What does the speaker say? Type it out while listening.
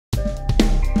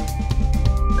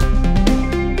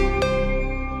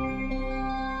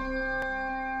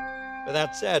With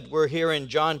that said, we're here in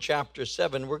John chapter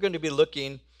 7. We're going to be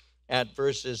looking at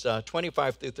verses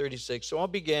 25 through 36. So I'll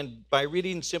begin by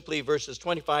reading simply verses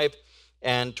 25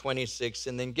 and 26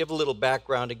 and then give a little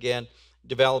background again,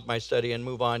 develop my study, and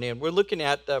move on in. We're looking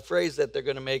at a phrase that they're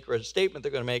going to make or a statement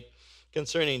they're going to make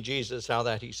concerning Jesus, how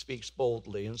that he speaks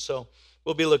boldly. And so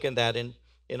we'll be looking at that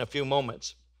in a few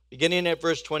moments. Beginning at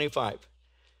verse 25.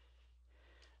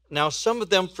 Now some of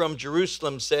them from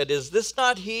Jerusalem said, "Is this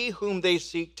not he whom they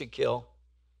seek to kill?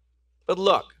 But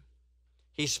look,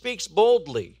 he speaks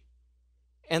boldly,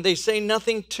 and they say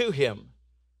nothing to him.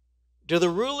 Do the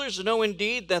rulers know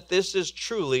indeed that this is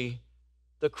truly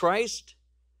the Christ?"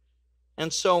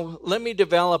 And so let me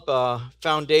develop a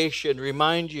foundation,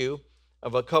 remind you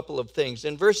of a couple of things.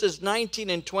 In verses 19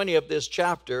 and 20 of this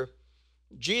chapter,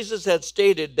 Jesus had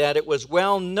stated that it was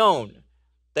well known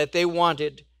that they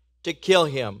wanted to kill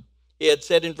him. He had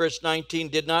said in verse 19,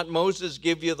 "Did not Moses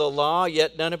give you the law,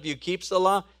 yet none of you keeps the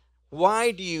law? Why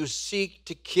do you seek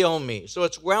to kill me?" So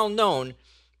it's well known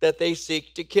that they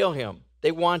seek to kill him.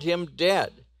 They want him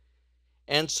dead.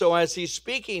 And so as he's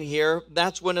speaking here,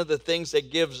 that's one of the things that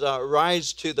gives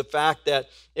rise to the fact that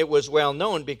it was well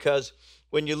known, because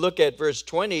when you look at verse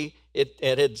 20, it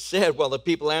had said, well, the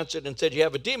people answered and said, "You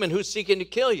have a demon, who's seeking to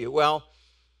kill you?" Well,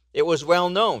 it was well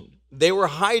known. They were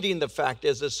hiding the fact,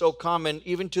 as is so common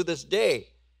even to this day.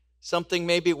 Something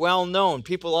may be well known.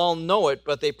 People all know it,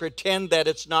 but they pretend that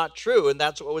it's not true, and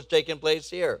that's what was taking place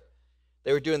here.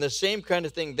 They were doing the same kind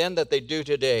of thing then that they do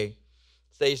today.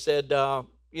 They said,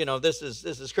 this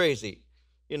is crazy.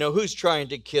 Who's trying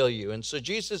to kill you? And so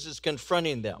Jesus is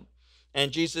confronting them,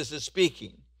 and Jesus is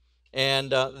speaking.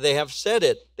 And they have said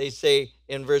it. They say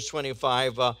in verse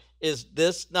 25, "Is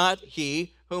this not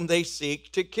he whom they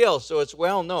seek to kill?" So it's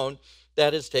well known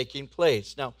that is taking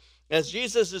place. Now, as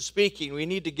Jesus is speaking, we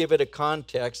need to give it a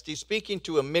context. He's speaking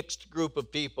to a mixed group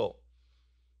of people.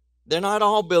 They're not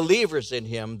all believers in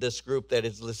him, this group that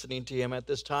is listening to him at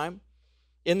this time.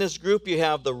 In this group, you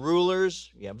have the rulers,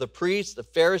 you have the priests, the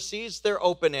Pharisees. They're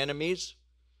open enemies.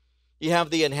 You have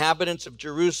the inhabitants of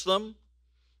Jerusalem,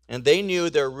 and they knew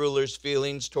their rulers'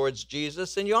 feelings towards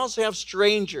Jesus. And you also have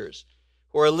strangers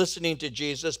who are listening to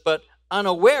Jesus, but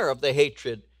unaware of the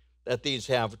hatred that these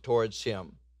have towards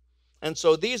him. And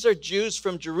so these are Jews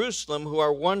from Jerusalem who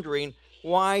are wondering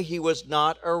why he was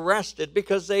not arrested,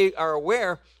 because they are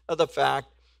aware of the fact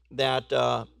that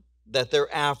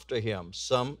they're after him.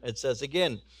 Some, it says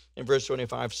again in verse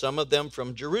 25, some of them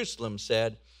from Jerusalem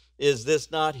said, "Is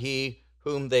this not he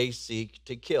whom they seek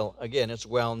to kill?" Again, it's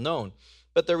well known.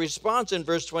 But the response in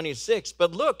verse 26,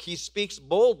 "But look, he speaks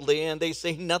boldly, and they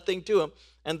say nothing to him,"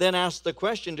 and then ask the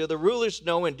question, "Do the rulers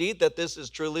know indeed that this is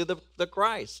truly the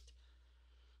Christ?"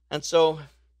 And so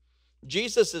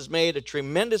Jesus has made a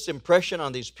tremendous impression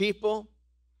on these people.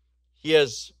 He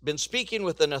has been speaking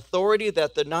with an authority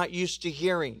that they're not used to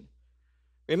hearing.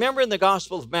 Remember in the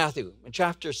Gospel of Matthew, in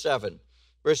chapter 7,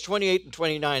 verse 28 and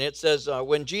 29, it says,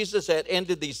 "When Jesus had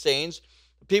ended these sayings,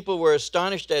 the people were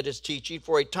astonished at his teaching,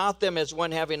 for he taught them as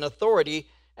one having authority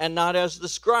and not as the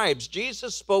scribes."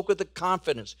 Jesus spoke with a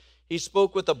confidence. He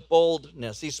spoke with a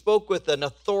boldness. He spoke with an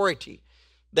authority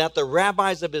that the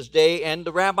rabbis of his day and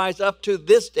the rabbis up to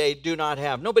this day do not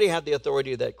have. Nobody had the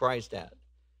authority that Christ had.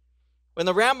 When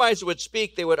the rabbis would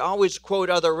speak, they would always quote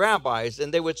other rabbis,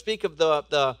 and they would speak of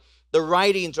the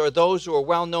writings or those who are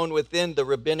well known within the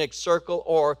rabbinic circle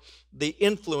or the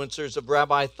influencers of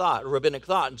rabbinic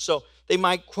thought. And so they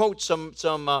might quote some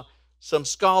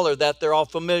scholar that they're all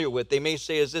familiar with. They may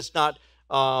say, "Is this not?"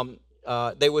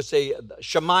 They would say,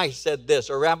 "Shammai said this,"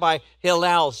 or "Rabbi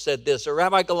Hillel said this," or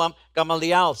 "Rabbi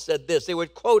Gamaliel said this." They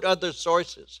would quote other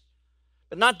sources,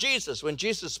 but not Jesus. When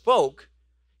Jesus spoke,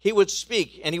 he would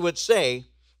speak and he would say,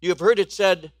 "You have heard it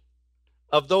said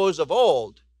of those of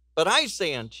old, but I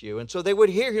say unto you." And so they would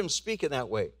hear him speak in that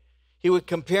way. He would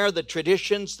compare the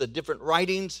traditions, the different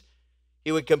writings.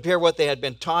 He would compare what they had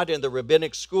been taught in the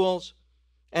rabbinic schools.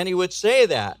 And he would say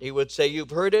that. He would say,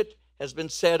 "You've heard it has been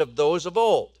said of those of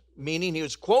old," meaning he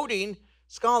was quoting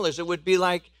scholars. It would be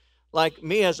like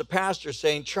me as a pastor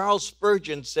saying, "Charles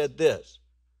Spurgeon said this,"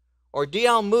 or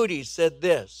D.L. Moody said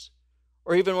this,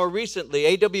 or even more recently,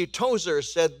 A.W. Tozer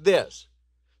said this.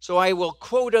 So I will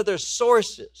quote other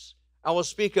sources. I will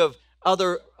speak of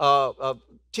other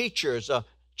teachers.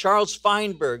 Charles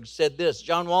Feinberg said this.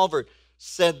 John Walvoord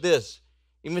said this.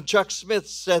 Even Chuck Smith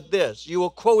said this. You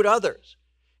will quote others.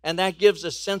 And that gives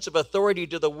a sense of authority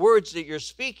to the words that you're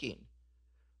speaking,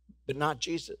 but not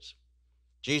Jesus.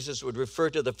 Jesus would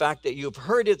refer to the fact that you've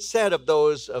heard it said of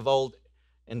those of old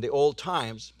in the old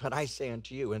times, but I say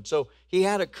unto you. And so he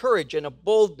had a courage and a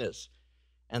boldness,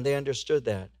 and they understood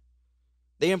that.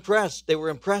 They were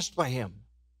impressed by him.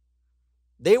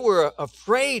 They were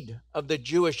afraid of the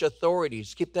Jewish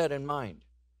authorities. Keep that in mind.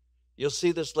 You'll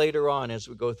see this later on as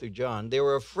we go through John. They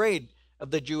were afraid of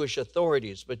the Jewish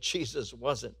authorities, but Jesus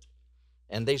wasn't.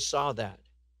 And they saw that.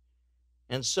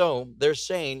 And so they're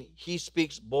saying he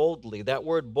speaks boldly. That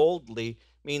word boldly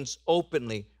means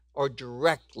openly or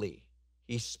directly.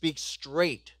 He speaks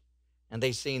straight, and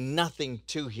they say nothing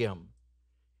to him.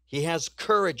 He has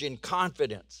courage and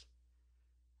confidence.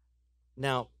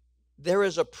 Now, there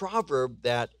is a proverb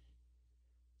that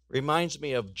reminds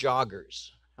me of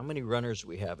joggers. How many runners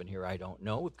we have in here? I don't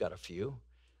know. We've got a few.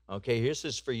 Okay, here's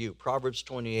this for you. Proverbs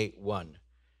 28:1.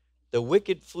 The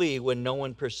wicked flee when no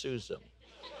one pursues them.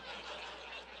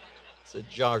 It's a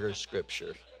jogger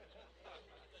scripture.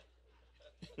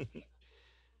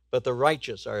 But the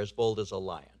righteous are as bold as a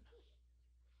lion.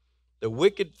 The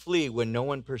wicked flee when no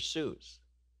one pursues,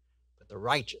 but the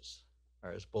righteous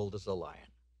are as bold as a lion.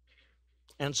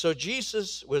 And so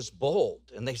Jesus was bold,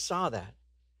 and they saw that.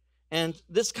 And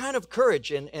this kind of courage,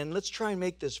 and let's try and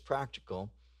make this practical,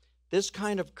 this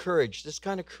kind of courage, this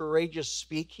kind of courageous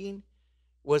speaking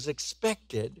was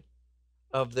expected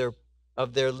of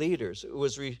their leaders.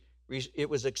 It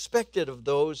was expected of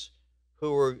those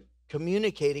who were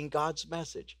communicating God's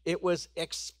message. It was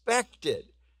expected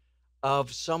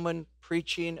of someone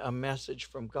preaching a message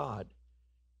from God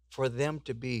for them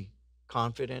to be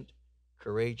confident,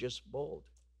 courageous, bold.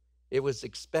 It was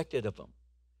expected of them.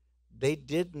 They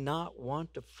did not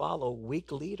want to follow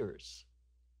weak leaders.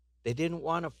 They didn't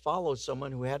want to follow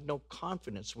someone who had no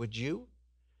confidence. Would you?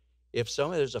 If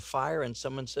there's a fire and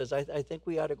someone says, I think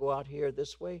we ought to go out here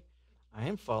this way, I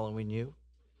am following you.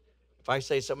 If I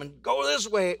say someone, go this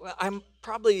way, well, I'm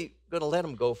probably going to let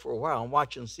him go for a while and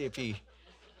watch and see if he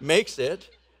makes it.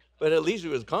 But at least he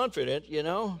was confident, you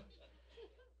know.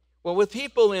 Well, with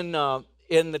people in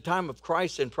the time of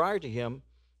Christ and prior to him,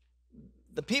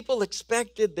 the people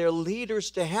expected their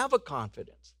leaders to have a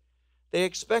confidence. They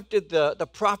expected the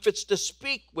prophets to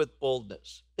speak with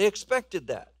boldness. They expected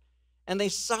that. And they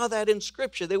saw that in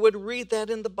Scripture. They would read that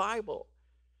in the Bible.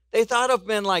 They thought of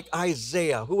men like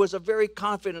Isaiah, who was a very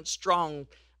confident, strong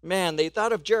man. They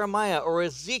thought of Jeremiah or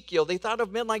Ezekiel. They thought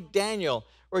of men like Daniel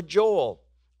or Joel.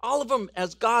 All of them,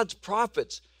 as God's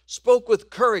prophets, spoke with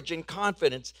courage and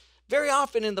confidence. Very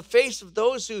often in the face of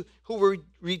those who were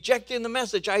rejecting the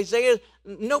message. Isaiah,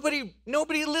 nobody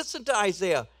listened to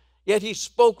Isaiah, yet he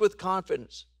spoke with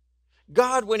confidence.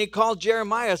 God, when he called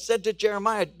Jeremiah, said to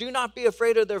Jeremiah, do not be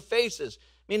afraid of their faces,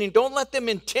 meaning don't let them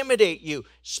intimidate you.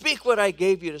 Speak what I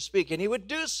gave you to speak. And he would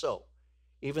do so,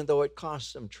 even though it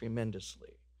cost them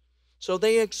tremendously. So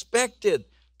they expected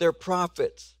their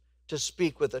prophets to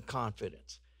speak with a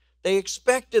confidence. They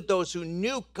expected those who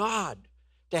knew God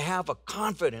to have a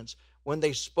confidence when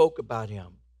they spoke about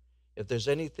him. If there's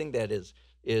anything that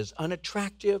is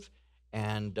unattractive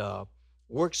and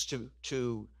works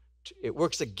it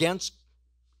works against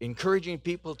encouraging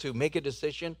people to make a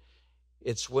decision,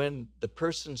 it's when the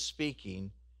person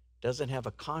speaking doesn't have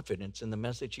a confidence in the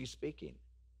message he's speaking.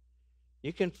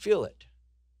 You can feel it.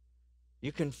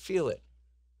 You can feel it.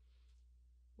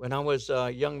 When I was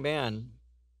a young man,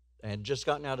 I had just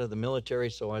gotten out of the military,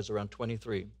 so I was around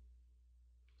 23.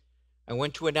 I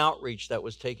went to an outreach that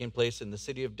was taking place in the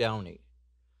city of Downey.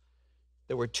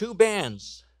 There were two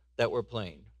bands that were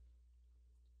playing.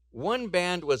 One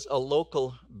band was a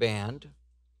local band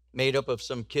made up of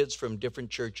some kids from different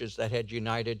churches that had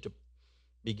united to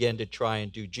begin to try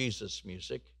and do Jesus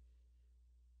music.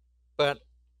 But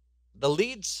the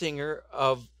lead singer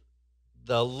of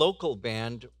the local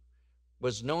band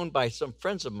was known by some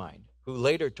friends of mine who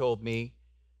later told me,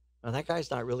 well, that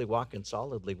guy's not really walking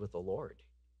solidly with the Lord.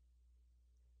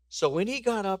 So when he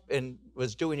got up and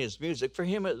was doing his music, for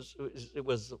him it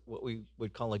was what we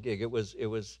would call a gig. It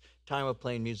was time of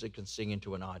playing music and singing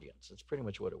to an audience. That's pretty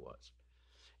much what it was.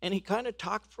 And he kind of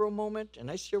talked for a moment,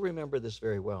 and I still remember this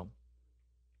very well.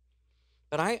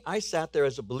 But I sat there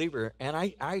as a believer, and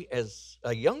I, as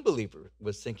a young believer,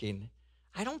 was thinking,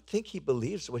 I don't think he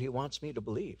believes what he wants me to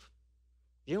believe.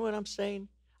 You know what I'm saying?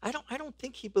 I don't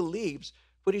think he believes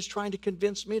what he's trying to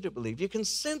convince me to believe. You can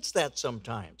sense that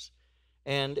sometimes.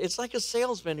 And it's like a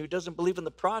salesman who doesn't believe in the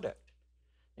product.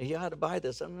 You ought to buy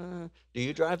this. Do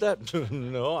you drive that?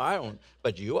 No, I don't.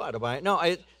 But you ought to buy it. No,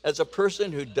 as a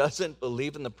person who doesn't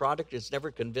believe in the product, it's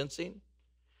never convincing.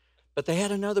 But they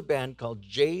had another band called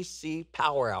JC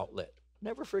Power Outlet.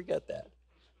 Never forget that.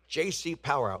 JC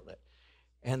Power Outlet.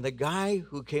 And the guy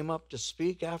who came up to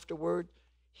speak afterward,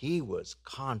 he was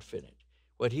confident.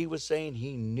 What he was saying,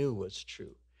 he knew was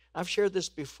true. I've shared this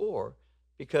before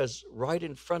because right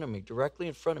in front of me, directly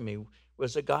in front of me,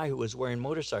 was a guy who was wearing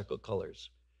motorcycle colors.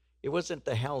 It wasn't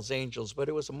the Hells Angels, but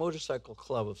it was a motorcycle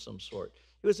club of some sort.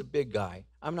 He was a big guy.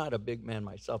 I'm not a big man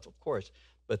myself, of course,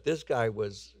 but this guy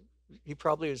was, he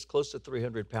probably was close to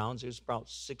 300 pounds. He was about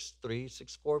 6'3",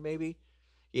 6'4", maybe.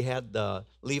 He had the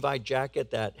Levi jacket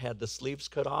that had the sleeves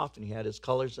cut off, and he had his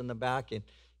colors in the back, and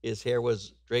his hair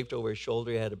was draped over his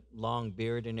shoulder. He had a long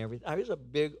beard and everything. I was a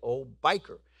big old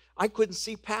biker. I couldn't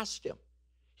see past him.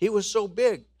 He was so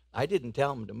big. I didn't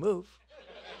tell him to move,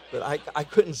 but I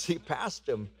couldn't see past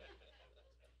him.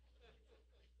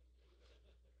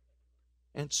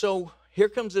 And so here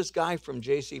comes this guy from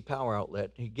JC Power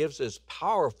Outlet. He gives this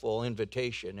powerful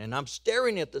invitation, and I'm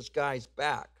staring at this guy's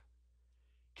back,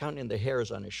 counting the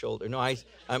hairs on his shoulder. No,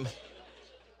 I'm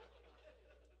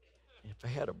if I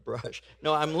had a brush.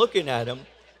 No, I'm looking at him,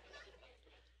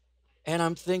 and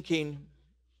I'm thinking,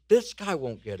 this guy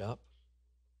won't get up.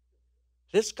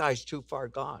 This guy's too far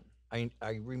gone. I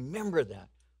remember that.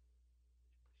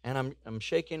 And I'm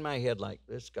shaking my head like,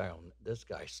 this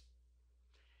guy's.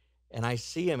 And I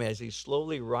see him as he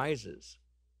slowly rises.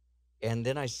 And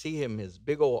then I see him, his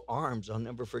big old arms, I'll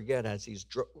never forget, as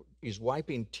he's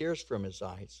wiping tears from his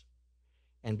eyes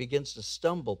and begins to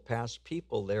stumble past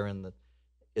people there in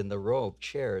the row of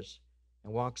chairs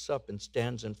and walks up and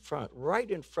stands in front, right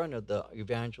in front of the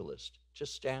evangelist.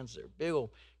 Just stands there, big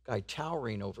old guy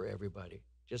towering over everybody,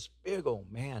 just big old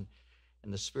man.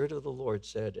 And the Spirit of the Lord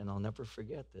said, and I'll never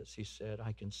forget this, he said,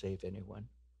 I can save anyone.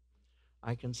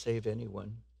 I can save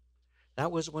anyone.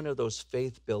 That was one of those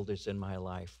faith builders in my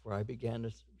life where I began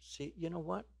to see, you know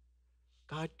what?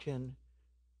 God can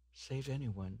save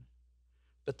anyone.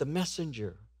 But the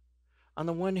messenger, on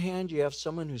the one hand, you have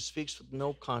someone who speaks with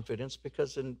no confidence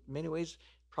because in many ways,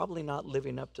 probably not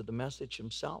living up to the message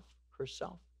himself,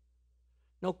 herself.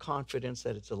 No confidence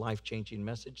that it's a life-changing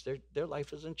message. Their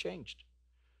life isn't changed.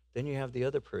 Then you have the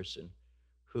other person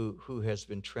who has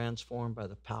been transformed by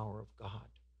the power of God.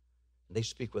 They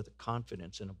speak with a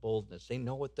confidence and a boldness. They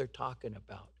know what they're talking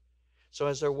about. So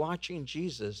as they're watching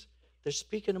Jesus, they're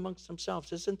speaking amongst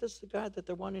themselves. Isn't this the guy that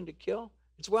they're wanting to kill?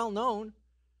 It's well known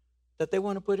that they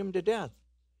want to put him to death.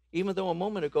 Even though a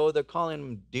moment ago they're calling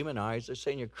him demonized. They're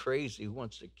saying you're crazy. Who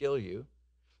wants to kill you?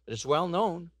 But it's well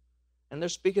known. And they're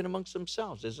speaking amongst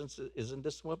themselves. Isn't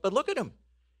this one? But look at him.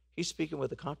 He's speaking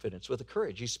with a confidence, with a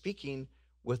courage. He's speaking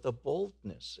with a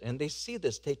boldness. And they see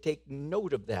this. They take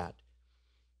note of that.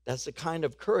 That's the kind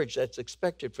of courage that's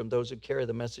expected from those who carry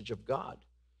the message of God.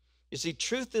 You see,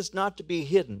 truth is not to be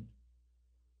hidden.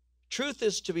 Truth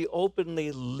is to be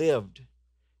openly lived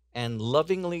and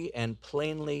lovingly and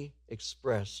plainly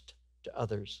expressed to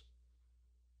others.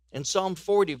 In Psalm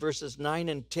 40, verses 9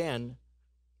 and 10,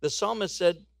 the psalmist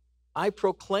said, I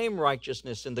proclaim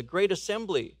righteousness in the great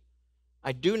assembly.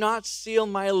 I do not seal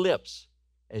my lips,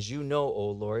 as you know, O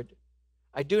Lord.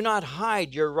 I do not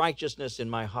hide your righteousness in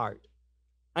my heart.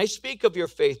 I speak of your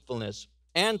faithfulness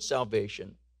and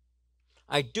salvation.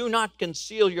 I do not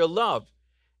conceal your love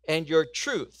and your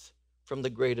truth from the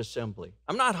great assembly.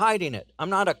 I'm not hiding it. I'm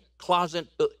not a closet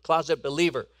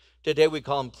believer. Today we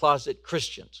call them closet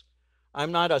Christians.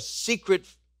 I'm not a secret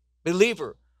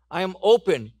believer. I am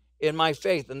open in my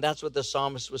faith, and that's what the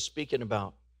psalmist was speaking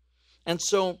about. And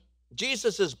so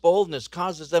Jesus' boldness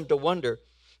causes them to wonder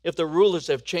if the rulers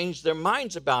have changed their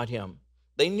minds about him.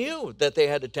 They knew that they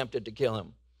had attempted to kill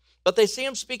him. But they see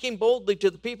him speaking boldly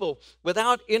to the people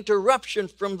without interruption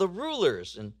from the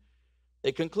rulers. And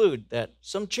they conclude that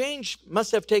some change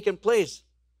must have taken place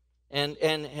and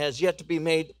has yet to be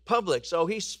made public. So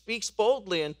he speaks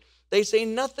boldly, and they say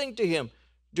nothing to him.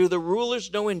 Do the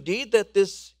rulers know indeed that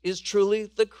this is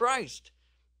truly the Christ?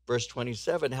 Verse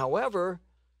 27, however,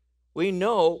 we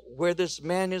know where this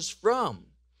man is from.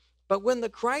 But when the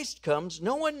Christ comes,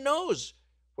 no one knows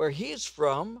where he is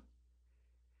from.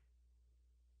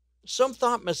 Some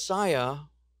thought Messiah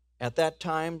at that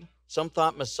time, some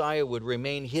thought Messiah would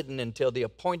remain hidden until the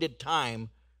appointed time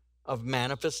of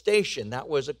manifestation. That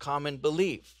was a common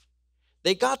belief.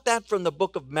 They got that from the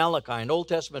book of Malachi, an Old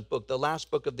Testament book, the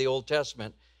last book of the Old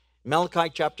Testament,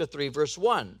 Malachi chapter 3, verse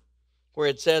 1, where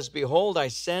it says, behold, I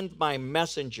send my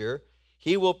messenger.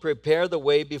 He will prepare the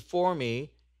way before me,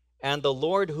 and the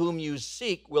Lord whom you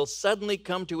seek will suddenly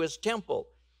come to his temple,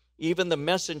 even the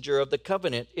messenger of the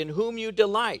covenant in whom you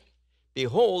delight.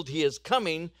 Behold, he is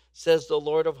coming, says the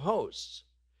Lord of hosts.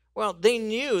 Well, they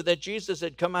knew that Jesus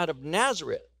had come out of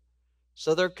Nazareth.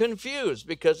 So they're confused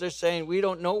because they're saying, we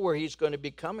don't know where he's going to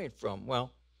be coming from.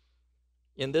 Well,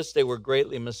 in this they were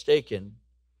greatly mistaken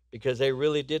because they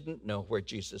really didn't know where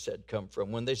Jesus had come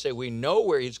from. When they say, we know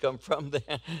where he's come from,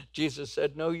 then Jesus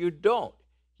said, no, you don't.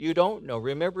 You don't know.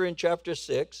 Remember in chapter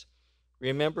 6,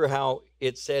 remember how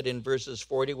it said in verses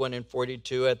 41 and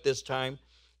 42, at this time,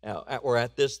 Or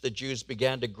at this, the Jews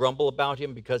began to grumble about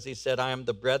him because he said, I am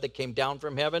the bread that came down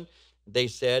from heaven. They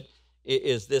said,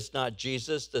 is this not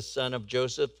Jesus, the son of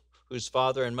Joseph, whose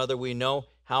father and mother we know?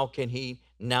 How can he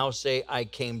now say, I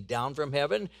came down from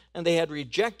heaven? And they had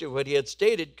rejected what he had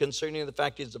stated concerning the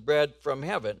fact he's the bread from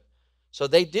heaven. So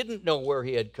they didn't know where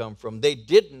he had come from. They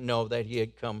didn't know that he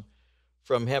had come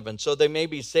from heaven. So they may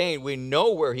be saying, we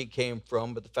know where he came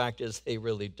from, but the fact is they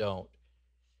really don't.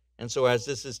 And so as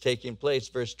this is taking place,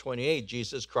 verse 28,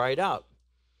 Jesus cried out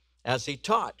as he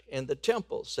taught in the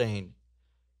temple, saying,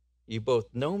 you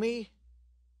both know me,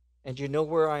 and you know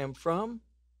where I am from,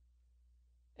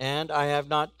 and I have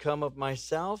not come of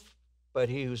myself, but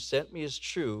he who sent me is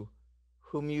true,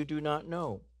 whom you do not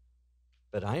know.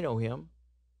 But I know him,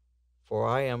 for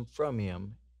I am from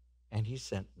him, and he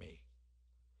sent me.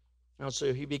 And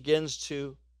so he begins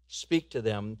to speak to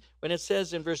them. When it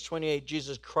says in verse 28,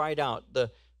 Jesus cried out,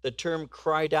 the term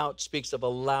cried out speaks of a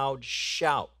loud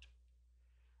shout.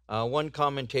 One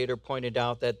commentator pointed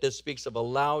out that this speaks of a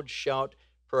loud shout,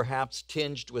 perhaps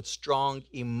tinged with strong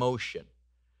emotion.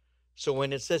 So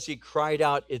when it says he cried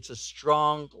out, it's a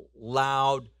strong,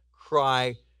 loud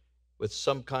cry with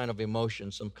some kind of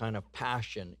emotion, some kind of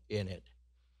passion in it.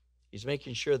 He's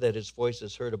making sure that his voice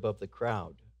is heard above the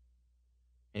crowd.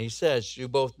 And he says, you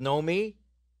both know me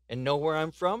and know where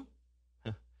I'm from?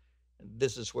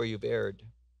 This is where you've erred.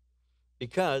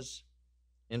 Because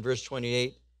in verse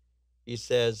 28, he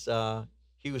says,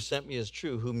 he who sent me is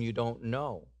true, whom you don't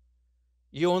know.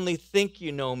 You only think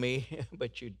you know me,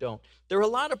 but you don't. There are a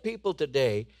lot of people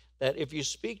today that if you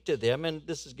speak to them, and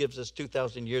this gives us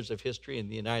 2,000 years of history in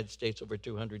the United States, over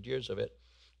 200 years of it,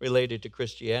 related to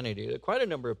Christianity. There are quite a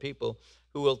number of people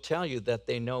who will tell you that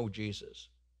they know Jesus.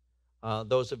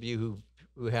 Those of you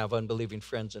who have unbelieving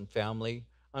friends and family,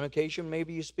 on occasion,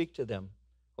 maybe you speak to them.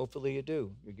 Hopefully you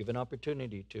do. You're given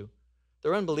opportunity to.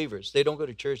 They're unbelievers. They don't go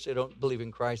to church. They don't believe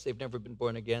in Christ. They've never been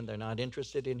born again. They're not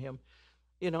interested in him.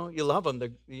 You know, you love them.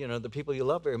 They're, the people you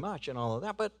love very much and all of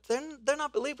that, but they're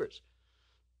not believers.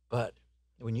 But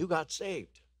when you got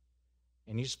saved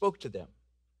and you spoke to them,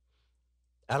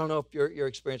 I don't know if your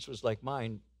experience was like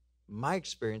mine. My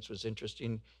experience was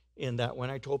interesting in that when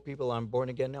I told people I'm born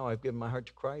again now, I've given my heart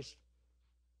to Christ,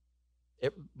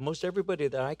 most everybody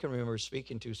that I can remember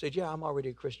speaking to said, yeah, I'm already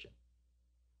a Christian.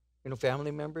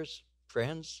 Family members,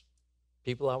 friends,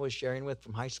 people I was sharing with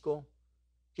from high school.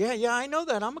 Yeah, I know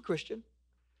that. I'm a Christian.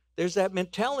 There's that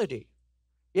mentality.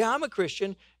 Yeah, I'm a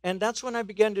Christian. And that's when I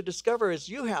began to discover, as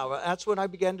you have, that's when I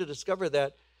began to discover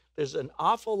that there's an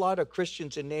awful lot of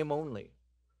Christians in name only.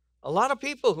 A lot of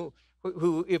people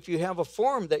who, if you have a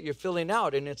form that you're filling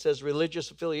out and it says religious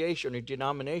affiliation or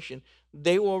denomination,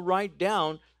 they will write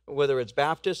down whether it's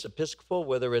Baptist, Episcopal,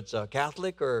 whether it's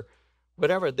Catholic or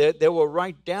whatever, they will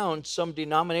write down some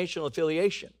denominational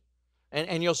affiliation.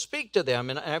 And you'll speak to them,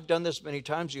 and I've done this many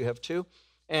times, you have too,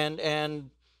 and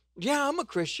yeah, I'm a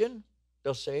Christian,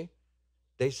 they'll say.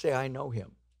 They say, I know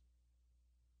him.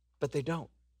 But they don't.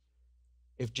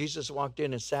 If Jesus walked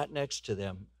in and sat next to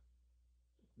them,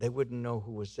 they wouldn't know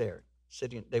who was there.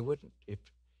 Sitting, they wouldn't, if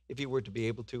he were to be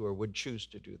able to or would choose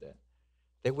to do that.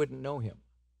 They wouldn't know him.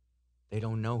 They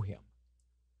don't know him.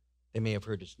 They may have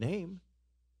heard his name.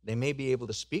 They may be able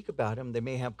to speak about him. They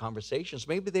may have conversations.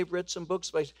 Maybe they've read some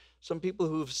books by some people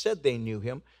who've said they knew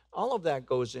him. All of that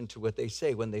goes into what they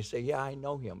say when they say, yeah, I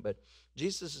know him. But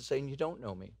Jesus is saying, you don't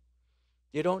know me.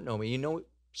 You don't know me. You know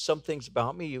some things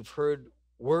about me. You've heard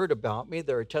word about me.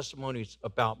 There are testimonies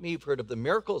about me. You've heard of the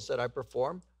miracles that I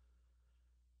perform.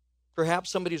 Perhaps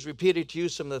somebody's repeated to you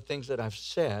some of the things that I've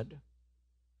said.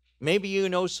 Maybe you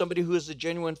know somebody who is a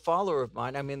genuine follower of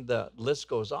mine. I mean, the list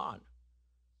goes on.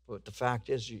 But the fact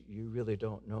is, you really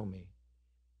don't know me.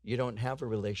 You don't have a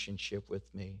relationship with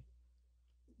me.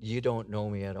 You don't know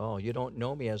me at all. You don't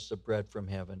know me as the bread from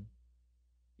heaven.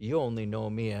 You only know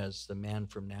me as the man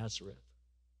from Nazareth.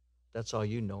 That's all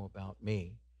you know about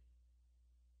me.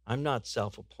 I'm not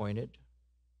self-appointed.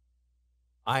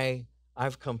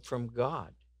 I've come from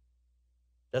God.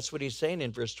 That's what he's saying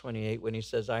in verse 28 when he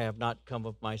says, I have not come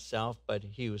of myself, but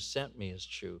he who sent me is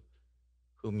true,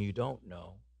 whom you don't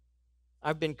know.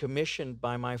 I've been commissioned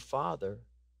by my Father.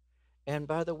 And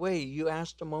by the way, you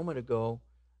asked a moment ago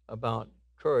about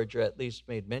courage, or at least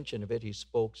made mention of it. He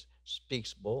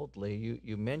speaks boldly.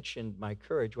 You mentioned my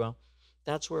courage. Well,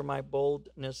 that's where my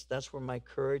boldness, that's where my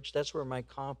courage, that's where my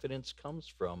confidence comes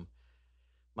from,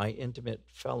 my intimate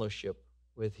fellowship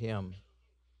with him.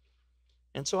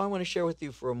 And so I want to share with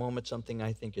you for a moment something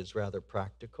I think is rather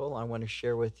practical. I want to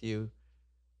share with you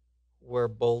where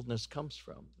boldness comes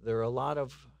from. There are a lot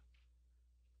of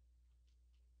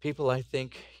people, I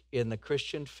think, in the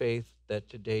Christian faith that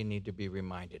today need to be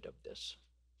reminded of this.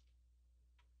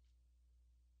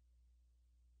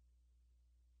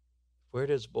 Where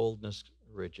does boldness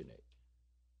originate?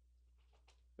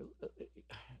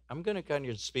 I'm going to kind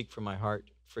of speak from my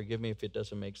heart. Forgive me if it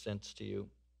doesn't make sense to you.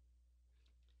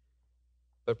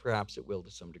 But perhaps it will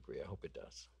to some degree. I hope it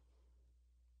does.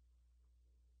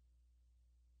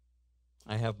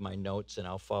 I have my notes and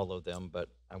I'll follow them, but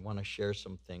I want to share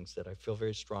some things that I feel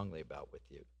very strongly about with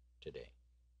you today.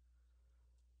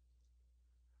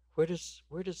 Where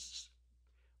does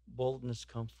boldness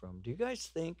come from? Do you guys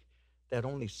think that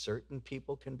only certain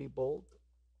people can be bold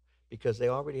because they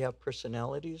already have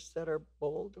personalities that are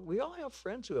bold? We all have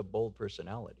friends who have bold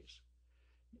personalities.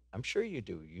 I'm sure you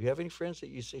do. You have any friends that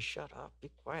you say, shut up, be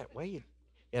quiet? Why you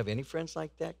have any friends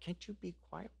like that? Can't you be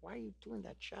quiet? Why are you doing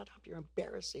that? Shut up, you're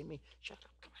embarrassing me. Shut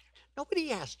up, come on.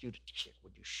 Nobody asked you to,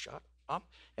 would you shut up?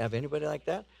 Have anybody like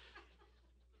that?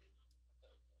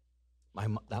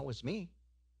 That was me.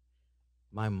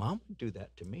 My mom would do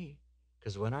that to me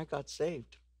because when I got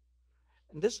saved,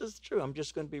 and this is true, I'm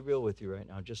just going to be real with you right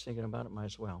now, just thinking about it, might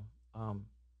as well.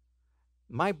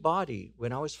 My body,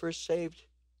 when I was first saved,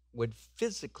 I would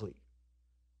physically,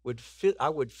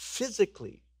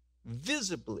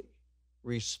 visibly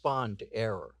respond to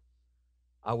error.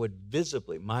 I would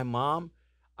visibly. My mom,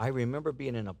 I remember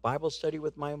being in a Bible study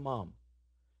with my mom.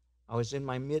 I was in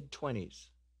my mid-20s.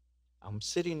 I'm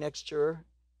sitting next to her,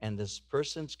 and this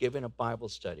person's giving a Bible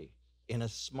study in a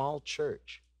small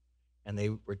church, and they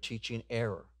were teaching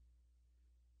error.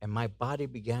 And my body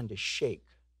began to shake.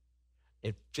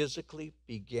 It physically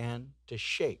began to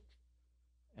shake.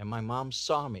 And my mom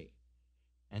saw me,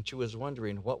 and she was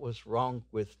wondering what was wrong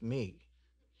with me.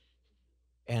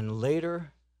 And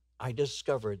later, I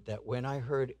discovered that when I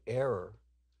heard error,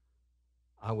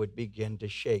 I would begin to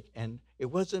shake. And it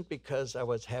wasn't because I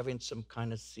was having some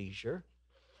kind of seizure.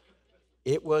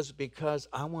 It was because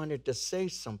I wanted to say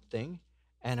something,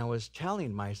 and I was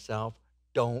telling myself,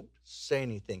 don't say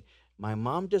anything. My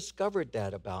mom discovered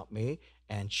that about me,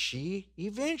 and she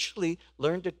eventually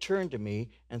learned to turn to me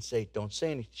and say, don't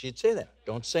say anything. She'd say that,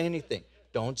 don't say anything,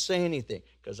 don't say anything,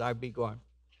 because I'd be going.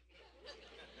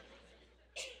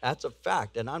 That's a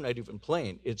fact, and I'm not even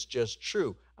playing. It's just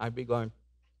true. I'd be going,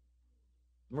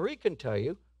 Marie can tell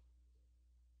you.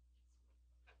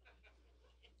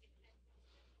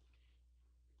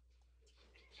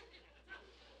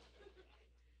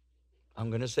 I'm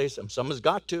going to say something. Someone's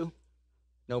got to.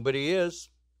 Nobody is.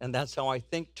 And that's how I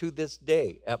think to this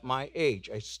day. At my age,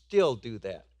 I still do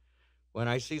that. When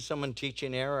I see someone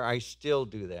teaching error, I still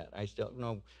do that. I still,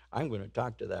 no, I'm going to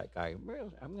talk to that guy.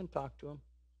 Really, I'm going to talk to him.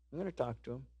 I'm going to talk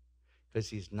to him. Because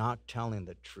he's not telling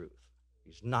the truth.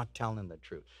 He's not telling the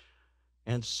truth.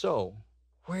 And so,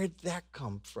 where'd that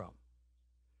come from?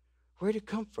 Where'd it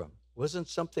come from? It wasn't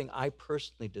something I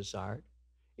personally desired.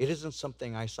 It isn't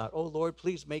something I thought, oh, Lord,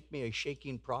 please make me a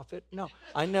shaking prophet. No,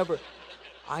 I never,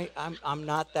 I'm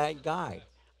not that guy.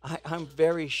 I'm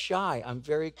very shy. I'm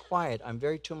very quiet. I'm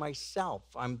very to myself.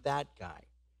 I'm that guy.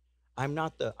 I'm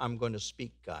not the I'm going to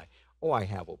speak guy. Oh, I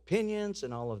have opinions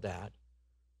and all of that.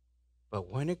 But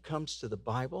when it comes to the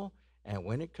Bible and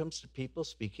when it comes to people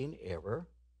speaking error,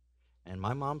 and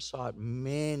my mom saw it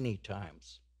many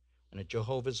times, when a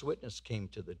Jehovah's Witness came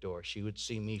to the door, she would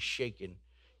see me shaking,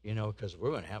 because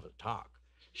we're going to have a talk.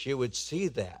 She would see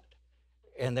that.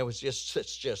 And it's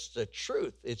just the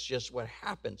truth. It's just what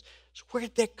happens. So where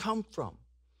did that come from?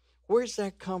 Where's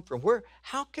that come from?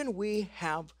 How can we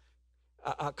have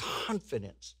a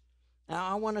confidence? Now,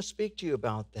 I want to speak to you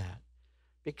about that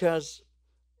because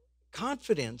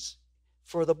confidence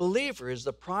for the believer is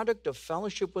the product of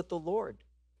fellowship with the Lord.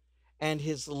 And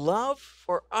his love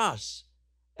for us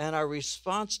and our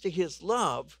response to his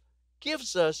love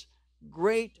gives us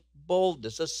great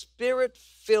boldness, a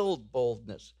spirit-filled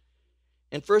boldness.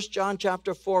 In 1 John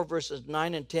chapter 4, verses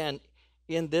 9 and 10,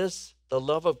 in this, the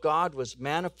love of God was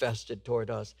manifested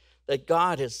toward us, that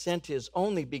God has sent his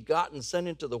only begotten Son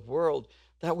into the world,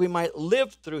 that we might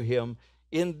live through him.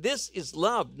 In this is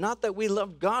love, not that we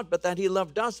loved God, but that he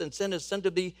loved us and sent his Son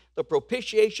to be the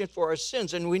propitiation for our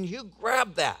sins. And when you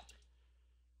grab that,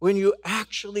 when you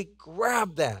actually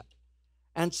grab that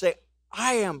and say,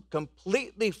 I am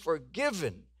completely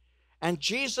forgiven, and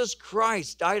Jesus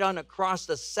Christ died on a cross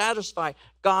to satisfy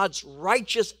God's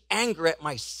righteous anger at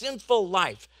my sinful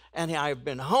life, and I have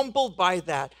been humbled by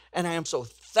that, and I am so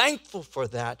thankful for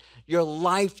that, your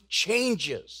life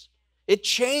changes. It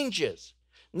changes.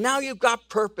 Now you've got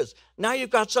purpose. Now you've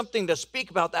got something to speak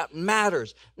about that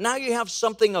matters. Now you have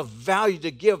something of value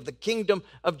to give, the kingdom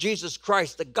of Jesus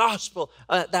Christ, the gospel,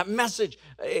 that message.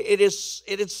 It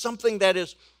is something that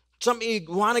is something you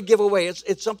want to give away.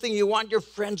 It's something you want your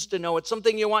friends to know. It's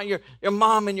something you want your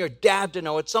mom and your dad to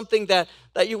know. It's something that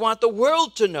you want the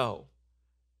world to know.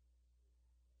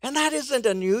 And that isn't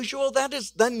unusual. That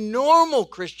is the normal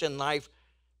Christian life.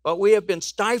 But we have been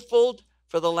stifled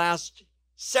for the last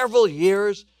several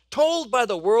years, told by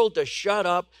the world to shut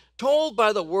up, told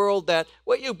by the world that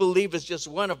what you believe is just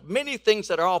one of many things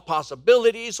that are all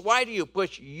possibilities. Why do you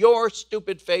push your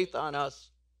stupid faith on us?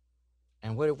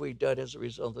 And what have we done as a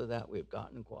result of that? We've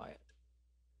gotten quiet.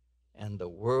 And the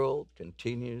world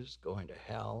continues going to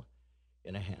hell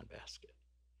in a handbasket.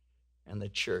 And the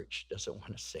church doesn't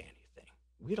want to say anything.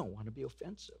 We don't want to be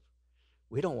offensive.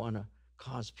 We don't want to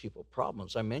cause people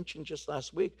problems. I mentioned just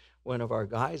last week one of our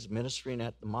guys ministering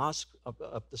at the mosque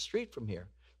up the street from here,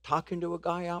 talking to a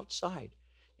guy outside.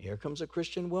 Here comes a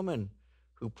Christian woman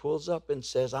who pulls up and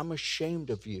says, I'm ashamed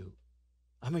of you.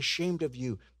 I'm ashamed of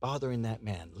you bothering that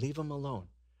man. Leave him alone.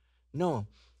 No,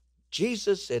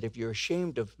 Jesus said, if you're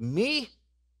ashamed of me,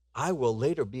 I will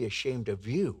later be ashamed of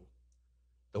you.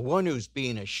 The one who's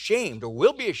being ashamed or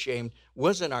will be ashamed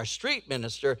wasn't our street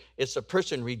minister. It's a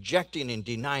person rejecting and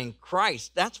denying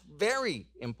Christ. That's very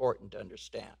important to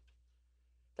understand.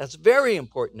 That's very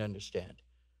important to understand.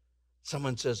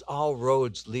 Someone says, all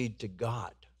roads lead to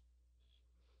God.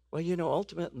 Well,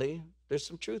 ultimately, there's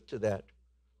some truth to that.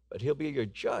 But he'll be your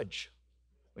judge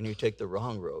when you take the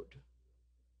wrong road.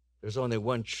 There's only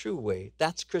one true way.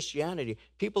 That's Christianity.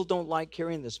 People don't like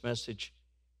hearing this message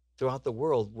throughout the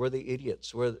world. We're the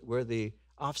idiots. We're the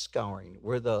offscouring.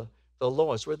 We're the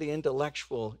lowest. We're the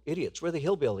intellectual idiots. We're the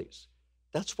hillbillies.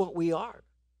 That's what we are.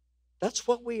 That's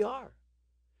what we are.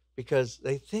 Because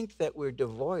they think that we're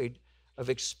devoid of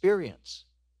experience,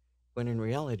 when in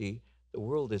reality, the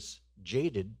world is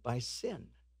jaded by sin,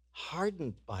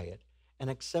 hardened by it, and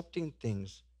accepting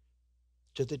things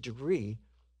to the degree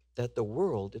that the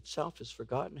world itself has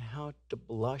forgotten how to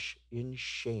blush in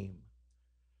shame.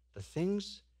 The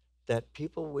things that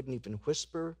people wouldn't even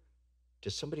whisper to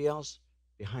somebody else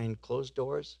behind closed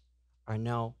doors are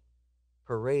now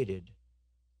paraded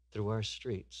through our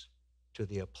streets to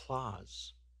the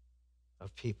applause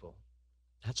of people.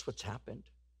 That's what's happened.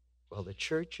 Well, the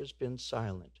church has been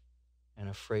silent and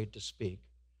afraid to speak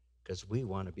because we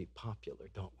want to be popular,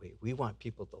 don't we? We want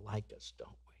people to like us, don't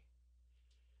we?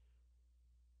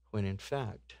 When in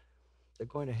fact, they're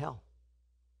going to hell.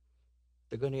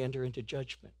 They're going to enter into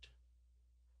judgment.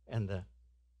 And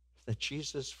the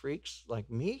Jesus freaks like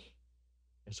me,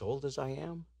 as old as I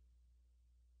am,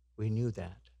 we knew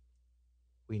that.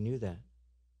 We knew that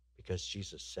because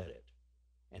Jesus said it.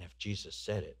 And if Jesus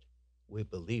said it, we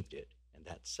believed it, and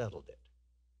that settled it.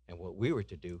 And what we were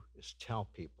to do is tell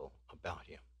people about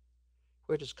him.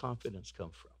 Where does confidence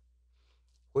come from?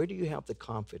 Where do you have the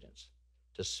confidence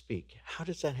to speak? How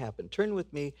does that happen? Turn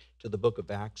with me to the book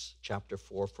of Acts, chapter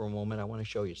 4 for a moment. I want to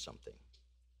show you something.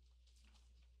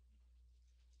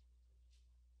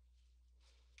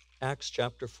 Acts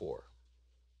chapter 4.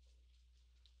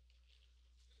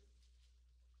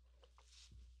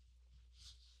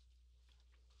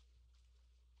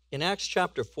 In Acts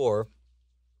chapter 4,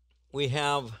 we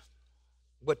have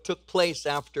what took place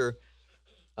after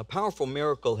a powerful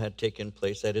miracle had taken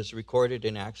place that is recorded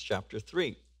in Acts chapter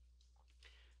 3.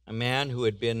 A man who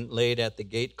had been laid at the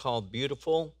gate called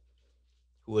Beautiful,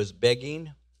 who was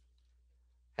begging,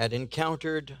 had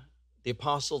encountered the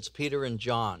apostles Peter and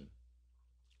John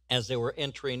as they were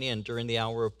entering in during the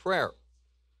hour of prayer.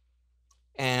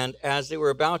 And as they were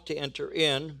about to enter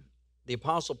in, the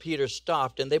apostle Peter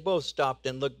stopped, and they both stopped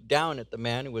and looked down at the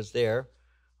man who was there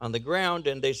on the ground,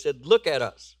 and they said, "Look at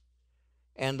us."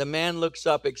 And the man looks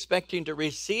up, expecting to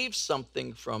receive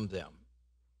something from them.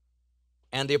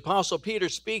 And the apostle Peter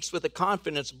speaks with the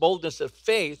confidence, boldness of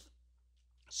faith.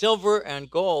 "Silver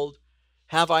and gold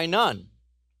have I none,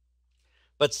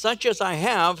 but such as I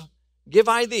have give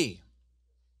I thee.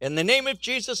 In the name of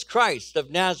Jesus Christ of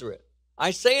Nazareth,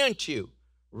 I say unto you,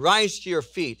 rise to your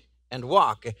feet and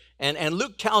walk." And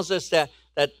Luke tells us that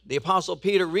the apostle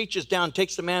Peter reaches down,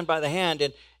 takes the man by the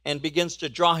hand, and begins to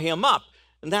draw him up.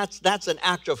 And that's an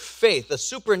act of faith, a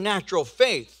supernatural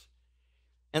faith.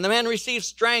 And the man receives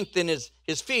strength in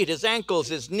his feet, his ankles,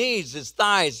 his knees, his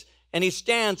thighs, and he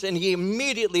stands, and he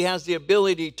immediately has the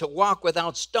ability to walk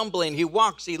without stumbling. He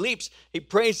walks, he leaps, he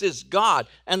praises God,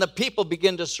 and the people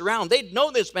begin to surround. They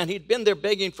know this man. He'd been there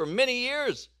begging for many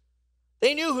years.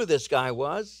 They knew who this guy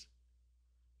was.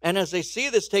 And as they see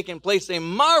this taking place, they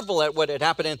marvel at what had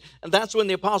happened. And that's when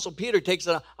the apostle Peter takes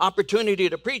an opportunity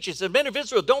to preach. He said, "Men of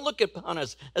Israel, don't look upon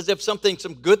us as if some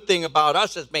good thing about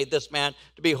us has made this man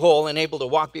to be whole and able to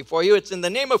walk before you. It's in the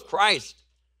name of Christ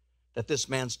that this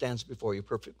man stands before you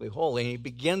perfectly holy. And he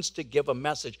begins to give a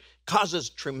message, causes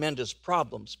tremendous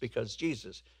problems because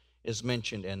Jesus is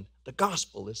mentioned and the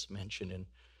gospel is mentioned. And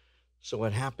so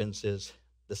what happens is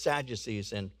the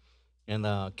Sadducees and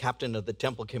the captain of the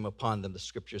temple came upon them, the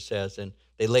scripture says, and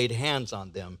they laid hands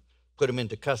on them, put them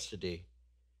into custody.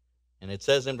 And it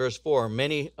says in verse 4,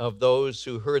 many of those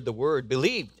who heard the word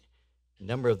believed. The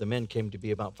number of the men came to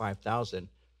be about 5,000.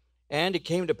 And it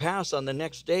came to pass on the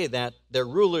next day that their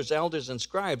rulers, elders, and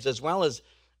scribes, as well as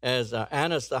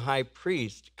Annas the high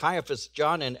priest, Caiaphas,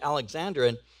 John, and Alexander,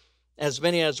 and as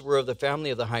many as were of the family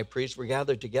of the high priest, were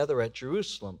gathered together at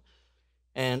Jerusalem.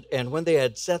 And when they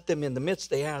had set them in the midst,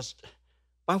 they asked,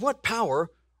 by what power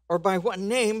or by what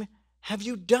name have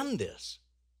you done this?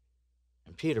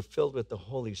 And Peter, filled with the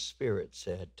Holy Spirit,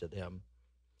 said to them,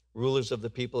 rulers of the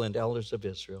people and elders of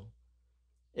Israel,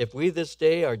 if we this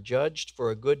day are judged for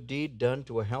a good deed done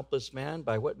to a helpless man,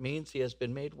 by what means he has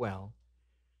been made well,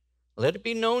 let it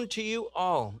be known to you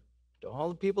all, to all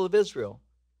the people of Israel,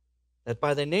 that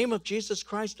by the name of Jesus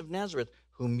Christ of Nazareth,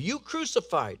 whom you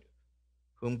crucified,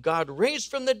 whom God raised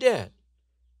from the dead,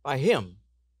 by him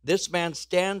this man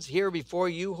stands here before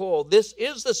you whole. This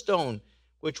is the stone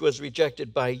which was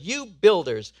rejected by you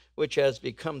builders, which has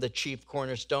become the chief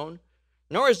cornerstone.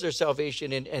 Nor is there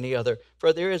salvation in any other,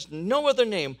 for there is no other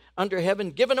name under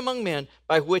heaven given among men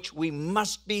by which we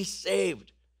must be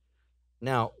saved.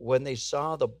 Now, when they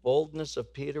saw the boldness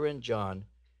of Peter and John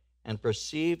and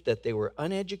perceived that they were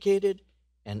uneducated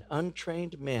and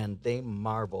untrained men, they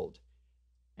marveled,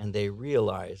 and they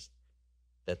realized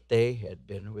that they had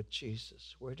been with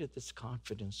Jesus. Where did this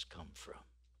confidence come from?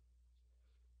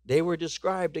 They were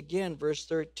described, again, verse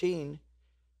 13,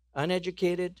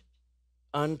 uneducated,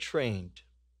 untrained.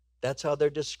 That's how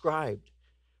they're described.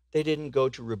 They didn't go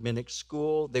to rabbinic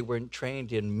school. They weren't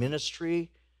trained in ministry.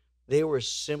 They were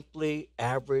simply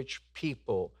average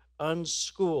people,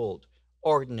 unschooled,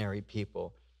 ordinary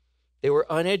people. They were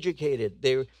uneducated.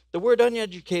 The word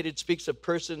uneducated speaks of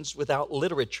persons without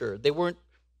literature. They weren't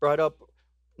brought up,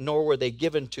 nor were they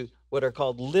given to what are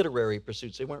called literary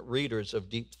pursuits. They weren't readers of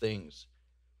deep things.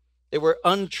 They were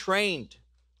untrained.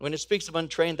 When it speaks of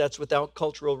untrained, that's without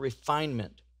cultural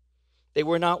refinement. They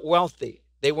were not wealthy.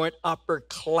 They weren't upper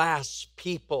class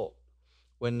people.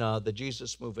 When the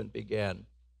Jesus movement began,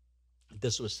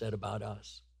 this was said about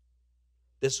us.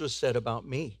 This was said about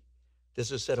me.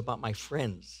 This was said about my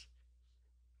friends.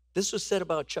 This was said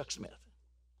about Chuck Smith.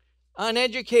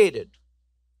 Uneducated,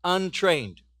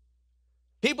 untrained.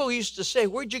 People used to say,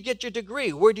 where'd you get your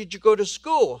degree? Where did you go to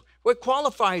school? What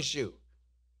qualifies you?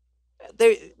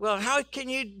 Well, how can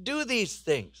you do these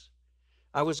things?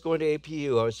 I was going to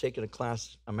APU. I was taking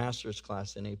a master's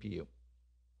class in APU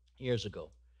years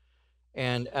ago.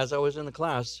 And as I was in the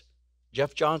class,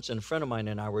 Jeff Johnson, a friend of mine,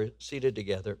 and I were seated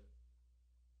together.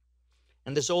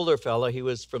 And this older fellow, he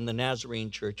was from the Nazarene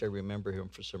church. I remember him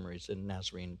for some reason,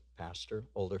 Nazarene pastor,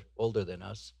 older than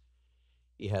us.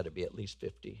 He had to be at least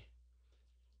 50.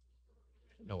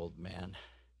 An old man.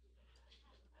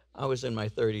 I was in my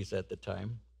 30s at the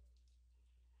time.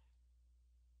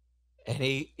 And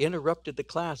he interrupted the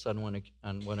class on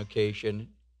one occasion,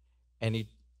 and he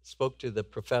spoke to the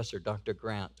professor, Dr.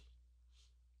 Grant.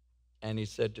 And he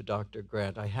said to Dr.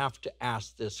 Grant, I have to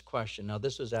ask this question. Now,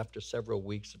 this was after several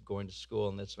weeks of going to school,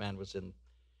 and this man was in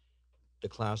the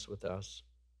class with us.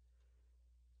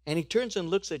 And he turns and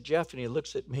looks at Jeff, and he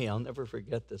looks at me. I'll never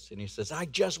forget this. And he says, I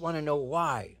just want to know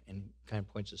why. And he kind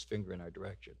of points his finger in our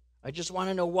direction. I just want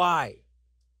to know why.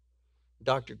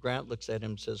 Dr. Grant looks at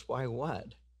him and says, why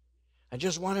what? I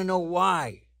just want to know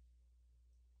why.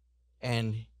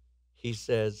 And he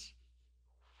says,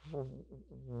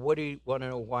 what do you want to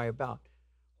know why about?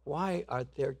 Why are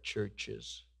there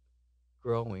churches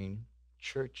growing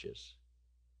churches?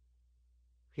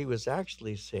 He was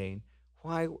actually saying,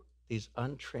 why these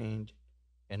untrained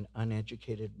and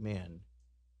uneducated men,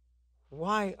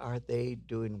 why are they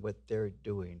doing what they're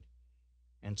doing?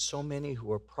 And so many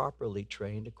who are properly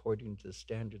trained according to the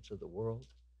standards of the world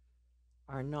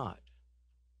are not.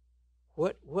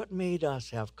 What made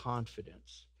us have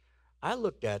confidence? I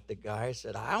looked at the guy and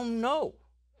said, I don't know.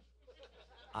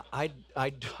 I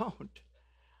don't.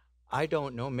 I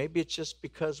don't know. Maybe it's just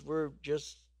because we're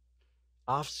just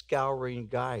off-scouring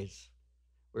guys.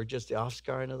 We're just the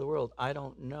off-scouring of the world. I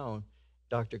don't know.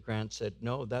 Dr. Grant said,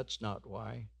 no, that's not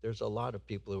why. There's a lot of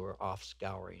people who are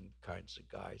off-scouring kinds of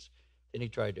guys. Then he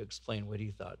tried to explain what he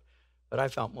thought. But I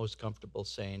felt most comfortable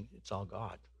saying, it's all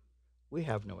God. We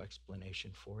have no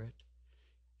explanation for it.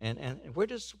 And where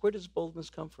does boldness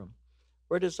come from?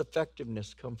 Where does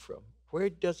effectiveness come from? Where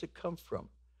does it come from?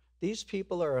 These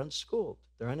people are unschooled.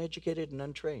 They're uneducated and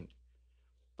untrained.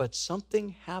 but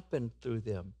something happened through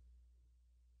them.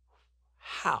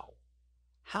 How?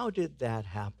 How did that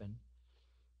happen?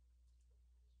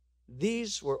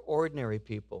 These were ordinary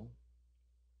people.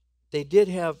 They did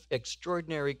have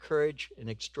extraordinary courage and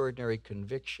extraordinary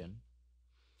conviction.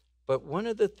 But one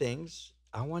of the things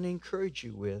I want to encourage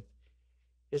you with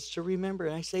is to remember,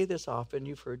 and I say this often,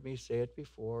 you've heard me say it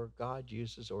before, God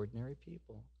uses ordinary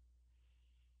people.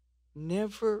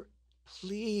 Never,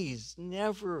 please,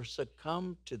 never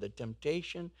succumb to the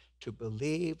temptation to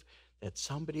believe that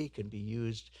somebody can be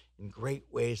used in great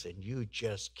ways and you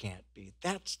just can't be.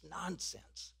 That's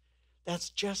nonsense. That's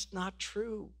just not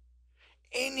true.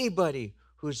 Anybody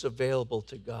who's available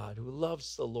to God, who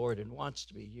loves the Lord and wants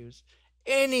to be used,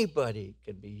 anybody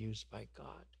can be used by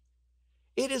God.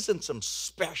 It isn't some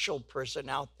special person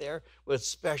out there with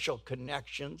special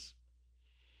connections.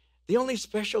 The only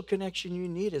special connection you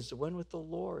need is the one with the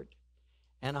Lord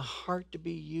and a heart to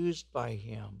be used by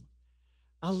Him,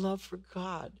 a love for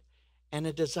God, and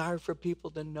a desire for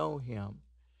people to know Him,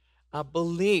 a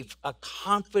belief, a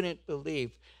confident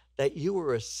belief that you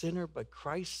were a sinner, but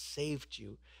Christ saved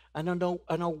you, and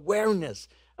an awareness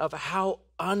of how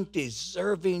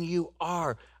undeserving you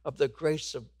are of the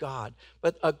grace of God,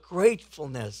 but a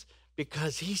gratefulness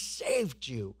because He saved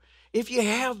you. If you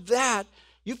have that,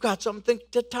 you've got something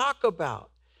to talk about.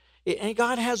 And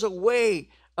God has a way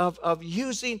of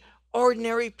using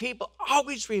ordinary people.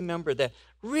 Always remember that.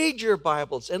 Read your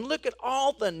Bibles and look at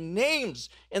all the names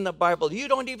in the Bible you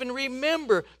don't even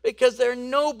remember because they're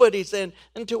nobodies. And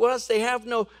to us, they have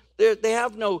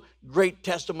no great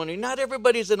testimony. Not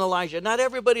everybody's an Elijah. Not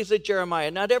everybody's a Jeremiah.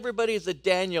 Not everybody's a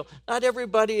Daniel. Not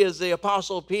everybody is the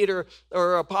Apostle Peter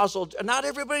or Apostle. Not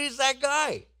everybody's that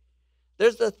guy.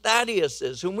 There's the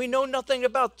Thaddeus's, whom we know nothing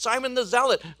about. Simon the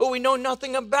Zealot, who we know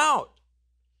nothing about,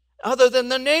 other than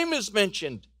the name is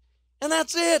mentioned. And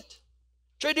that's it.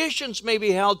 Traditions may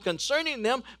be held concerning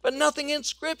them, but nothing in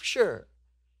Scripture.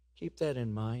 Keep that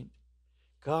in mind.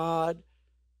 God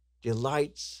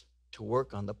delights to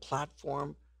work on the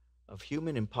platform of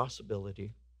human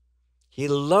impossibility. He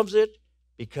loves it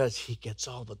because He gets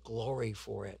all the glory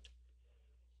for it.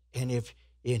 And if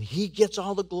He gets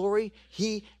all the glory,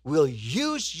 He will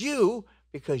use you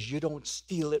because you don't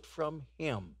steal it from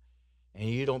Him. And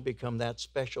you don't become that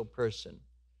special person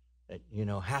that,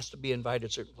 has to be invited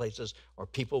to certain places or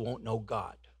people won't know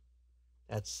God.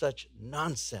 That's such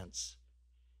nonsense.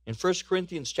 In 1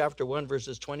 Corinthians chapter 1,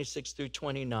 verses 26 through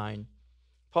 29,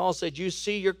 Paul said, "You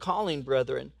see your calling,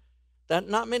 brethren, that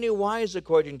not many wise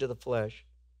according to the flesh,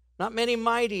 not many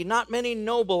mighty, not many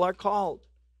noble are called.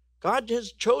 God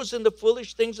has chosen the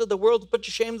foolish things of the world to put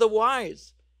to shame the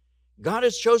wise. God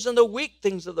has chosen the weak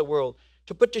things of the world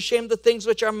to put to shame the things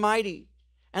which are mighty,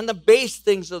 and the base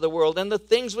things of the world, and the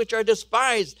things which are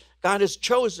despised, God has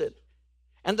chosen,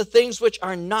 and the things which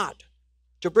are not,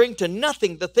 to bring to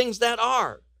nothing the things that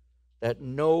are, that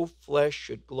no flesh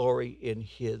should glory in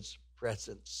His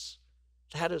presence."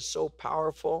 That is so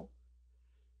powerful.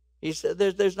 He said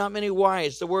there's not many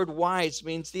wise. The word wise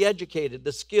means the educated,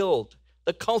 the skilled,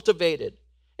 the cultivated.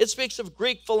 It speaks of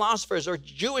Greek philosophers or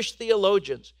Jewish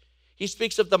theologians. He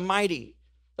speaks of the mighty.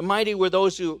 The mighty were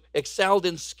those who excelled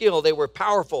in skill. They were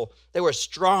powerful. They were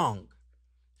strong.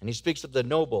 And he speaks of the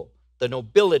noble, the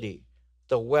nobility,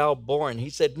 the well-born.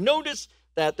 He said, notice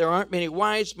that there aren't many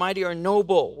wise, mighty, or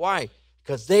noble. Why?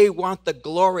 Because they want the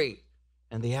glory.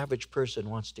 And the average person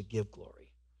wants to give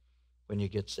glory when you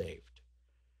get saved.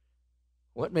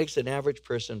 What makes an average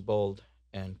person bold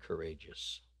and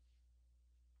courageous?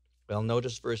 Well,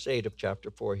 notice verse 8 of chapter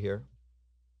 4 here.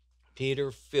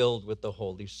 Peter filled with the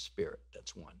Holy Spirit.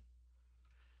 That's one.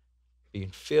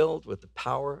 Being filled with the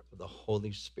power of the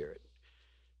Holy Spirit.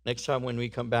 Next time when we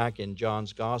come back in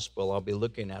John's Gospel, I'll be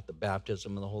looking at the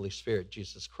baptism of the Holy Spirit.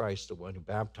 Jesus Christ, the one who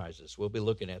baptizes. We'll be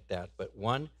looking at that. But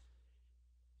one,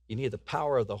 you need the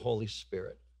power of the Holy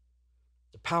Spirit.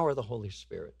 The power of the Holy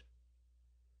Spirit.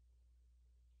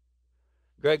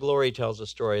 Greg Laurie tells a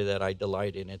story that I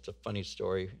delight in. It's a funny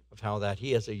story of how that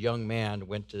he, as a young man,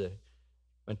 went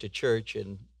to church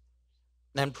and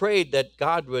prayed that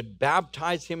God would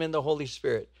baptize him in the Holy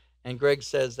Spirit. And Greg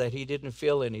says that he didn't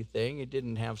feel anything. He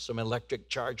didn't have some electric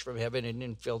charge from heaven. He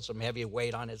didn't feel some heavy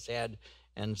weight on his head.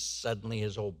 And suddenly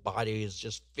his whole body is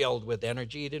just filled with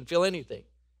energy. He didn't feel anything.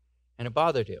 And it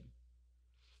bothered him.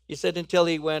 He said until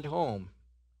he went home.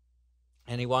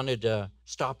 And he wanted to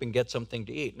stop and get something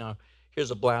to eat. Now,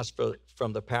 here's a blast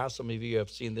from the past. Some of you have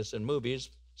seen this in movies.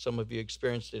 Some of you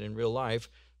experienced it in real life.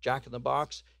 Jack in the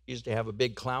Box used to have a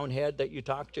big clown head that you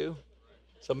talked to.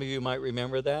 Some of you might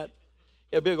remember that.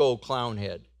 A big old clown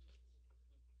head.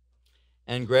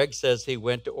 And Greg says he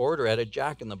went to order at a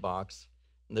Jack in the Box.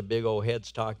 And the big old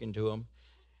head's talking to him.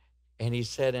 And he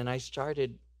said, and I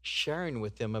started sharing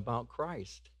with him about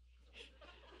Christ.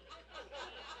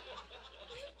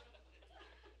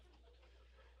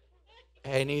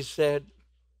 And he said,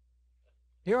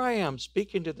 here I am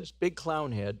speaking to this big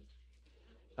clown head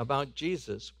about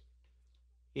Jesus.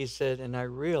 He said, and I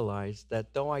realized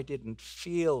that though I didn't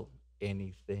feel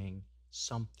anything,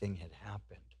 something had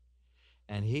happened.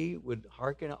 And he would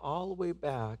hearken all the way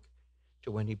back to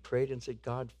when he prayed and said,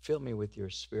 God, fill me with your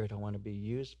Spirit. I want to be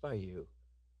used by you.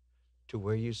 To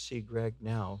where you see Greg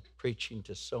now preaching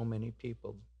to so many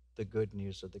people the good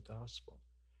news of the gospel.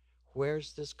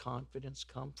 Where's this confidence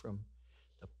come from?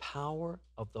 The power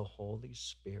of the Holy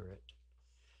Spirit.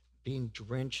 Being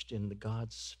drenched in the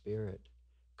God's Spirit.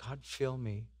 God, fill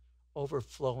me,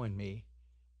 overflow in me,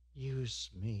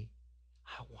 use me.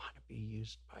 I want to be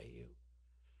used by you.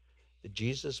 The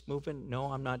Jesus movement,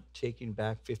 no, I'm not taking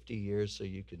back 50 years so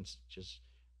you can just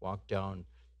walk down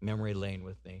memory lane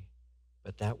with me.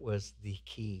 But that was the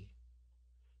key.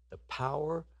 The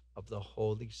power of the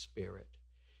Holy Spirit.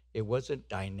 It wasn't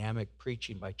dynamic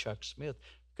preaching by Chuck Smith,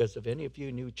 because if any of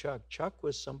you knew Chuck, Chuck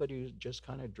was somebody who just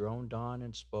kind of droned on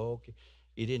and spoke.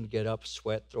 He didn't get up,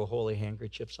 sweat, throw holy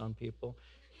handkerchiefs on people.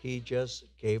 He just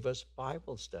gave us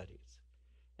Bible studies.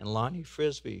 And Lonnie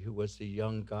Frisbee, who was the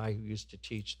young guy who used to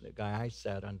teach, the guy I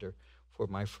sat under for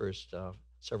my first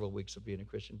several weeks of being a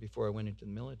Christian before I went into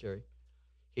the military,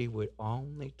 he would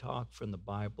only talk from the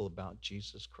Bible about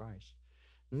Jesus Christ.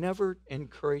 Never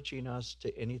encouraging us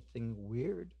to anything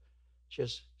weird.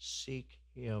 Just seek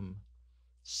him.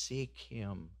 Seek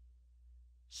him.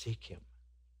 Seek him.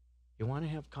 You want to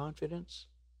have confidence?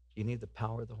 You need the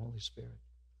power of the Holy Spirit.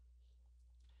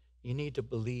 You need to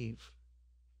believe.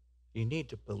 You need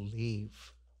to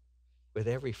believe with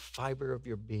every fiber of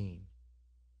your being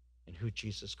in who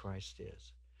Jesus Christ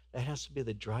is. That has to be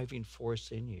the driving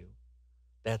force in you.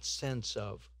 That sense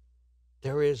of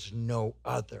there is no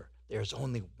other. There's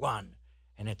only one,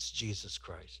 and it's Jesus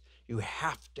Christ. You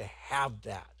have to have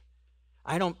that.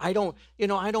 I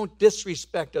don't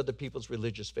disrespect other people's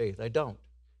religious faith. I don't.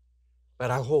 But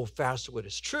I hold fast to what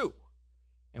is true.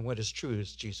 And what is true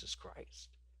is Jesus Christ.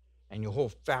 And you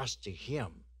hold fast to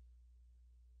him.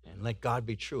 And let God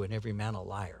be true and every man a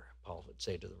liar, Paul would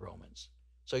say to the Romans.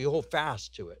 So you hold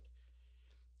fast to it.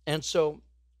 And so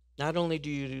not only do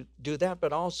you do that,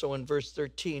 but also in verse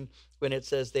 13, when it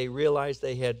says they realized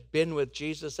they had been with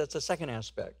Jesus, that's a second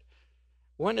aspect.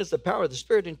 One is the power of the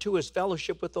Spirit, and two is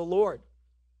fellowship with the Lord.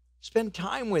 Spend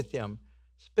time with him.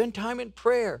 Spend time in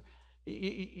prayer.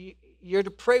 You're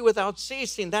to pray without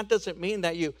ceasing. That doesn't mean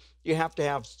that you have to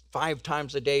have 5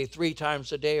 times a day, 3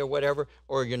 times a day, or whatever,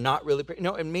 or you're not really praying.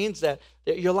 No, it means that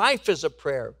your life is a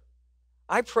prayer.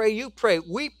 I pray, you pray.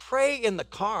 We pray in the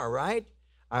car, right?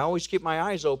 I always keep my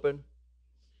eyes open.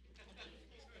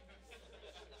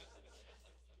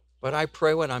 But I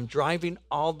pray when I'm driving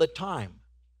all the time.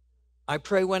 I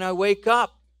pray when I wake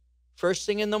up, first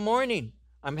thing in the morning.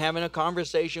 I'm having a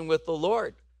conversation with the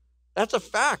Lord. That's a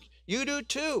fact. You do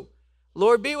too.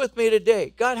 Lord, be with me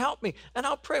today. God, help me. And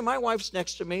I'll pray. My wife's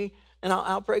next to me, and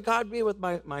I'll pray, God, be with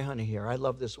my honey here. I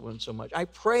love this one so much. I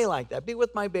pray like that. Be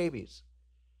with my babies.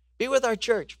 Be with our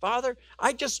church. Father,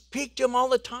 I just speak to him all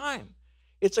the time.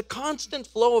 It's a constant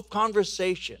flow of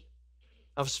conversation,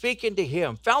 of speaking to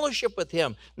him, fellowship with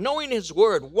him, knowing his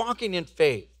word, walking in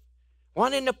faith,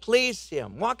 wanting to please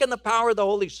him, walk in the power of the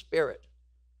Holy Spirit.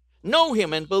 Know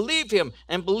him and believe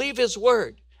his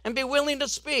word, and be willing to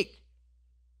speak.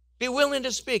 Be willing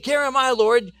to speak. Here am I,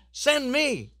 Lord. Send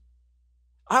me.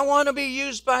 I want to be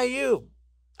used by you.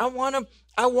 I want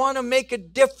to make a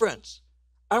difference.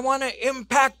 I want to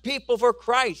impact people for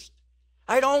Christ.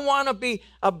 I don't want to be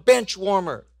a bench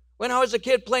warmer. When I was a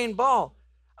kid playing ball,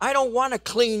 I don't want a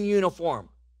clean uniform.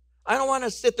 I don't want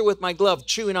to sit there with my glove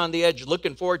chewing on the edge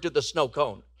looking forward to the snow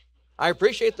cone. I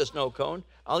appreciate the snow cone.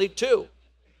 I'll eat 2.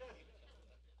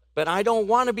 But I don't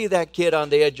want to be that kid on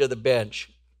the edge of the bench.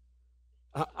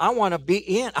 I want to be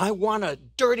in. I want to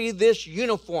dirty this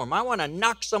uniform. I want to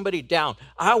knock somebody down.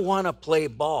 I want to play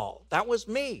ball. That was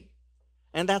me.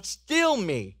 And that's still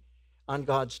me on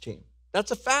God's team.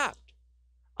 That's a fact.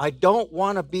 I don't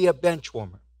want to be a bench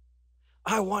warmer.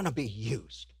 I want to be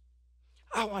used.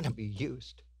 I want to be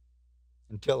used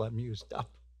until I'm used up.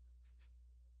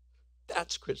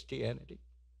 That's Christianity.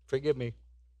 Forgive me.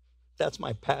 That's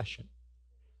my passion.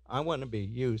 I want to be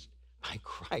used by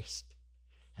Christ.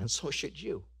 And so should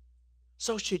you.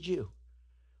 So should you.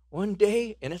 One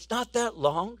day, and it's not that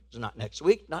long, it's not next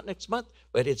week, not next month,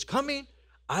 but it's coming,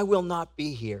 I will not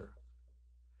be here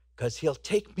because he'll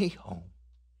take me home.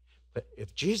 But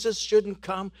if Jesus shouldn't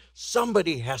come,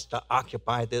 somebody has to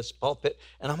occupy this pulpit.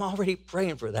 And I'm already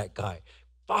praying for that guy.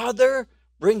 Father,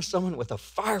 bring someone with a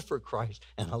fire for Christ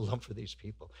and a love for these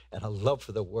people and a love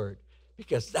for the word,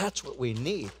 because that's what we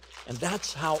need. And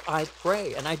that's how I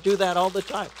pray. And I do that all the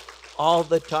time. All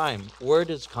the time. Where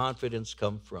does confidence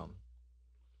come from?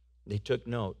 They took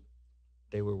note.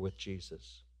 They were with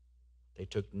Jesus. They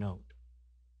took note.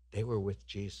 They were with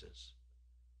Jesus.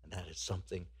 And that is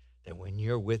something that when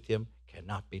you're with him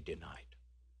cannot be denied.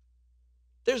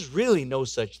 There's really no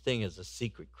such thing as a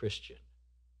secret Christian.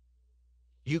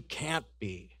 You can't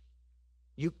be.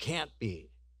 You can't be.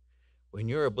 When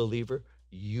you're a believer,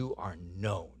 you are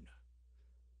known.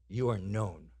 You are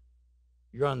known.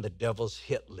 You're on the devil's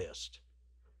hit list.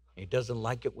 He doesn't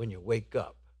like it when you wake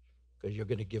up because you're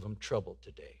going to give him trouble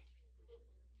today.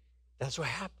 That's what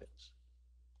happens.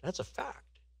 That's a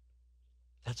fact.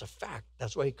 That's a fact.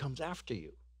 That's why he comes after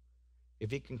you. If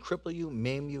he can cripple you,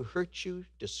 maim you, hurt you,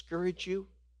 discourage you,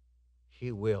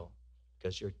 he will,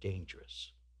 because you're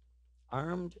dangerous.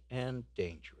 Armed and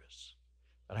dangerous.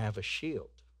 But I have a shield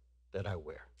that I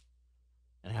wear.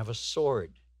 And I have a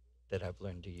sword that I've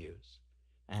learned to use.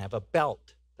 I have a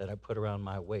belt that I put around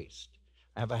my waist.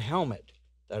 I have a helmet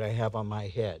that I have on my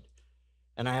head.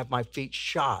 And I have my feet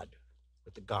shod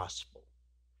with the gospel.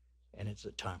 And it's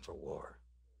a time for war.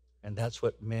 And that's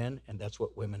what men and that's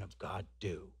what women of God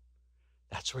do.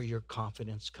 That's where your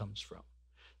confidence comes from.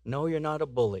 No, you're not a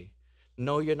bully.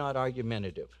 No, you're not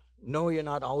argumentative. No, you're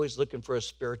not always looking for a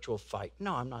spiritual fight.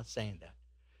 No, I'm not saying that.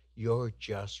 You're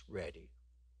just ready.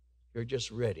 You're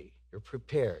just ready. You're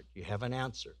prepared. You have an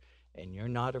answer. And you're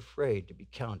not afraid to be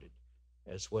counted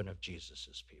as one of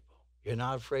Jesus's people. You're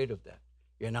not afraid of that.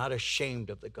 You're not ashamed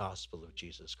of the gospel of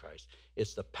Jesus Christ.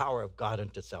 It's the power of God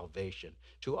unto salvation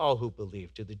to all who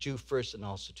believe, to the Jew first and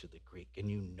also to the Greek. And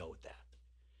you know that.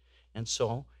 And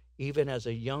so, even as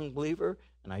a young believer,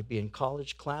 and I'd be in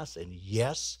college class, and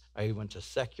yes, I went to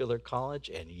secular college,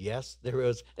 and yes, there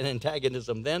was an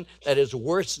antagonism then that is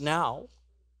worse now.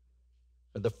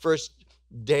 The first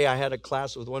day I had a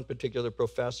class with one particular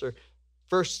professor,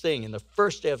 first thing, in the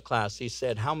first day of class, he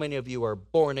said, how many of you are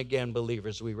born-again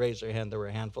believers? We raised our hand. There were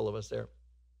a handful of us there.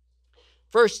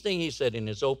 First thing he said in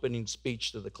his opening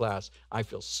speech to the class, I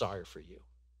feel sorry for you.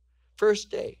 First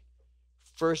day,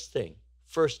 first thing.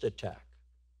 First attack.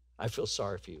 I feel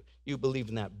sorry for you. You believe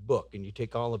in that book, and you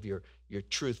take all of your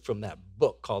truth from that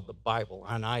book called the Bible,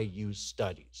 and I use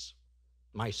studies.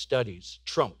 My studies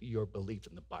trump your belief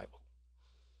in the Bible.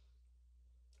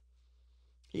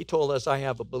 He told us I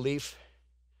have a belief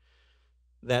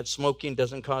that smoking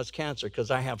doesn't cause cancer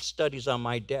because I have studies on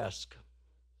my desk.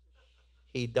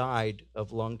 He died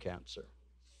of lung cancer.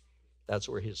 That's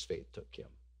where his faith took him.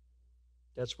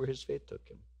 That's where his faith took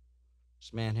him.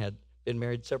 This man had been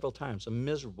married several times,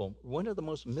 one of the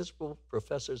most miserable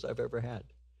professors I've ever had.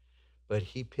 But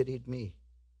he pitied me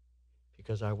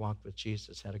because I walked with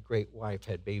Jesus, had a great wife,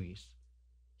 had babies.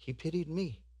 He pitied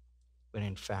me when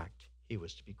in fact he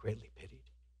was to be greatly pitied.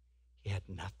 He had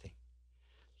nothing.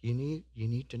 You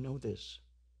need to know this.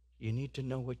 You need to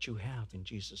know what you have in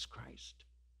Jesus Christ.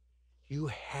 You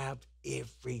have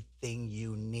everything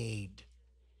you need.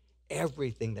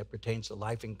 Everything that pertains to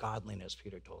life and godliness,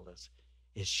 Peter told us,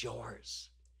 is yours.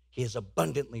 He has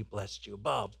abundantly blessed you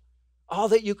above all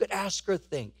that you could ask or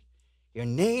think. Your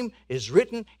name is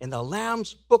written in the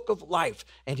Lamb's book of life,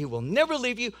 and he will never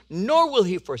leave you, nor will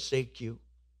he forsake you.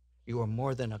 You are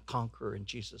more than a conqueror in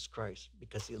Jesus Christ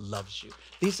because he loves you.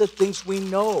 These are things we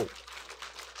know.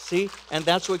 See? And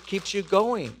that's what keeps you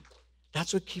going.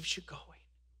 That's what keeps you going.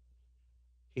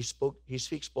 He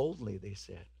speaks boldly, they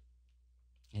said.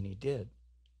 And he did,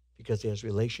 because he has a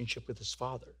relationship with his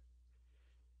Father.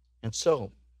 And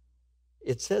so,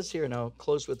 it says here, and I'll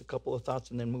close with a couple of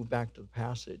thoughts and then move back to the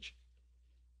passage.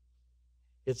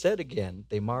 It said again,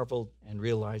 they marveled and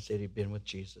realized that he'd been with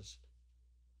Jesus.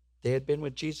 They had been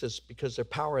with Jesus because their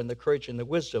power and the courage and the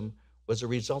wisdom was a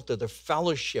result of their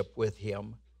fellowship with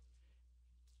him.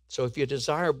 So if you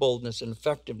desire boldness and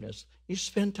effectiveness, you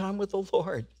spend time with the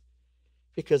Lord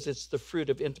because it's the fruit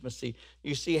of intimacy.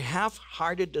 You see,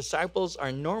 half-hearted disciples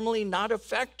are normally not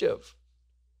effective.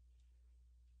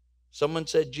 Someone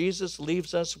said Jesus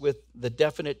leaves us with the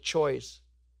definite choice.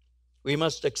 We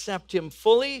must accept him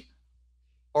fully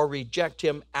or reject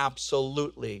him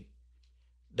absolutely.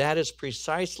 That is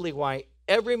precisely why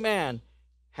every man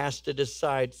has to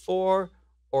decide for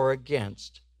or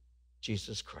against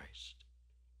Jesus Christ.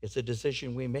 It's a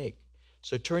decision we make.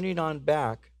 So turning on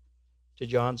back to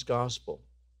John's gospel,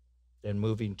 then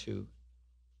moving to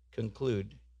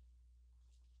conclude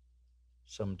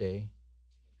someday.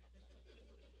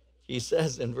 He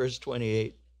says in verse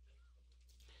 28,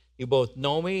 You both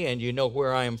know me, and you know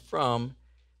where I am from.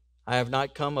 I have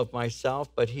not come of myself,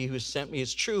 but he who sent me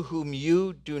is true, whom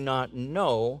you do not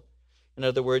know. In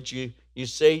other words, you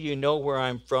say you know where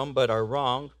I'm from, but are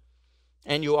wrong.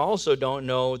 And you also don't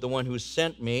know the one who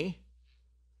sent me.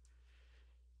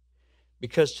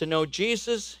 Because to know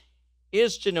Jesus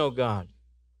is to know God.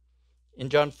 In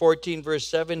John 14, verse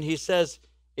 7, he says,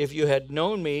 if you had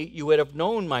known me, you would have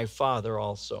known my Father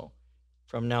also.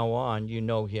 From now on, you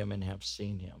know him and have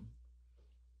seen him.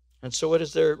 And so what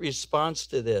is their response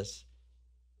to this?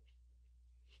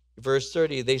 Verse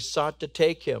 30, they sought to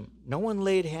take him. No one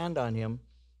laid a hand on him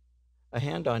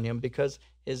because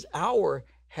his hour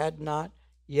had not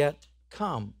yet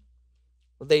come.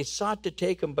 They sought to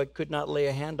take him but could not lay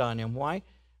a hand on him. Why?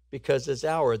 Because his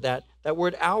hour, that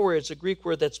word hour is a Greek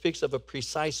word that speaks of a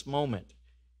precise moment.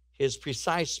 His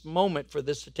precise moment for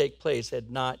this to take place had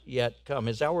not yet come.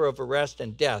 His hour of arrest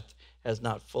and death has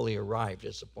not fully arrived,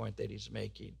 is the point that he's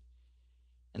making.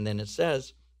 And then it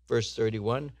says, verse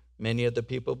 31, many of the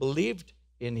people believed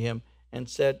in him and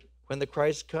said, when the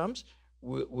Christ comes,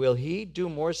 will he do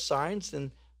more signs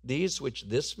than these which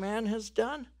this man has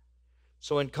done?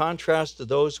 So in contrast to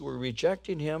those who were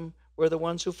rejecting him were the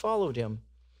ones who followed him.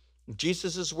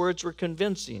 Jesus' words were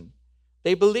convincing.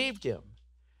 They believed him.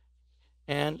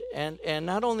 And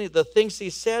not only the things he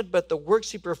said, but the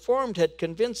works he performed had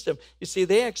convinced them. You see,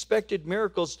 they expected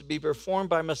miracles to be performed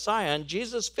by Messiah, and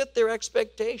Jesus fit their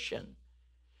expectation.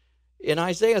 In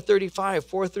Isaiah 35,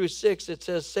 4 through 6, it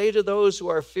says, say to those who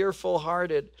are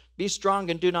fearful-hearted, be strong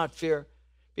and do not fear.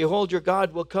 Behold, your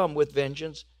God will come with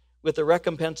vengeance, with the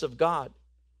recompense of God.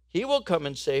 He will come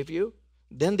and save you.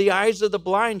 Then the eyes of the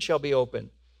blind shall be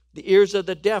opened. The ears of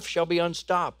the deaf shall be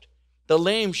unstopped. The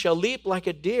lame shall leap like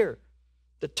a deer.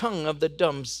 The tongue of the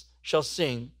dumb shall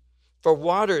sing. For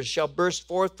waters shall burst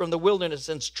forth from the wilderness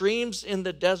and streams in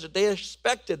the desert. They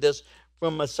expected this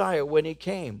from Messiah when he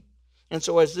came. And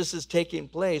so as this is taking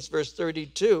place, verse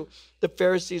 32, the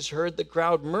Pharisees heard the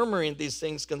crowd murmuring these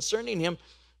things concerning him.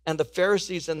 And the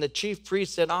Pharisees and the chief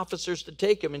priests sent officers to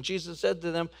take him. And Jesus said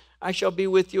to them, I shall be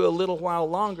with you a little while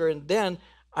longer, and then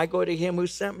I go to him who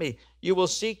sent me. You will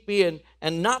seek me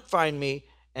and not find me,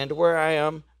 and where I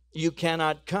am, you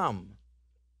cannot come.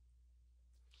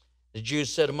 The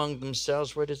Jews said among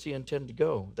themselves, where does he intend to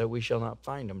go, that we shall not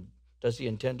find him? Does he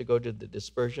intend to go to the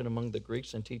dispersion among the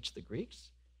Greeks and teach the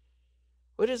Greeks?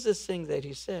 What is this thing that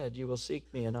he said? You will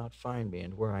seek me and not find me,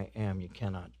 and where I am, you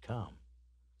cannot come.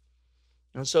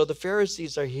 And so the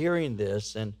Pharisees are hearing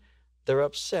this, and they're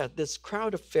upset. This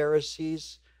crowd of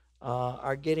Pharisees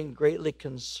are getting greatly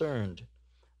concerned.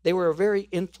 They were a very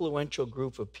influential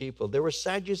group of people. There were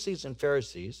Sadducees and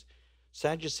Pharisees.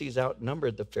 Sadducees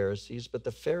outnumbered the Pharisees, but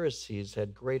the Pharisees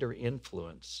had greater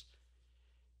influence.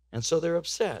 And so they're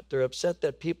upset. They're upset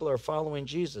that people are following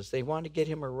Jesus. They want to get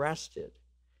him arrested.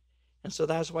 And so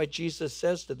that's why Jesus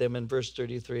says to them in verse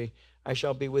 33, I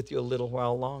shall be with you a little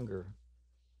while longer,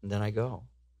 and then I go.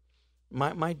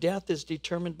 My death is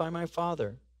determined by my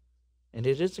Father, and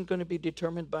it isn't going to be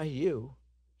determined by you.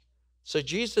 So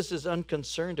Jesus is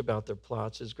unconcerned about their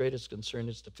plots. His greatest concern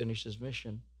is to finish his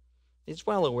mission. He's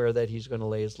well aware that he's going to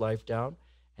lay his life down,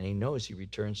 and he knows he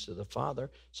returns to the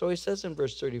Father. So he says in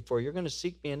verse 34, you're going to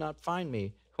seek me and not find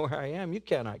me. Where I am, you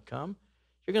cannot come.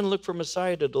 You're going to look for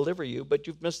Messiah to deliver you, but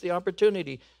you've missed the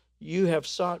opportunity. You have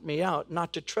sought me out,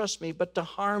 not to trust me, but to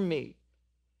harm me.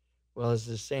 Well, as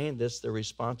they're saying this, their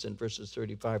response in verses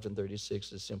 35 and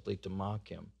 36 is simply to mock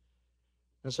him.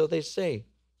 And so they say,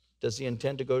 does he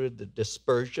intend to go to the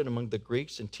dispersion among the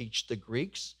Greeks and teach the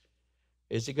Greeks?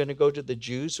 Is he going to go to the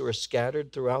Jews who are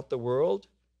scattered throughout the world?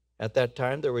 At that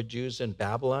time, there were Jews in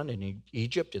Babylon, in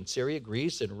Egypt, in Syria,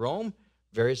 Greece, and Rome,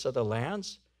 various other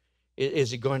lands.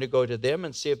 Is he going to go to them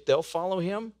and see if they'll follow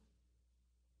him?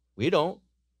 We don't.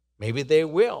 Maybe they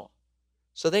will.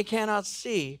 So they cannot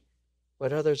see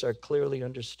what others are clearly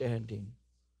understanding.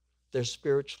 They're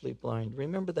spiritually blind.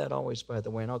 Remember that always, by the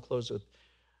way, and I'll close with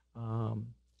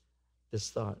this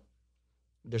thought.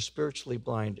 They're spiritually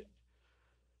blind.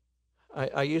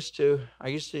 I used to,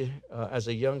 as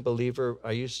a young believer,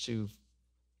 I used to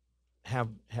have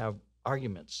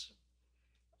arguments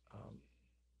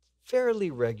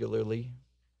fairly regularly.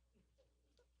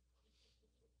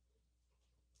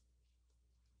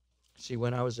 See,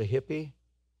 when I was a hippie,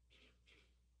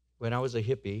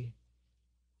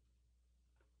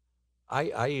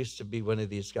 I used to be one of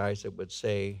these guys that would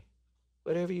say,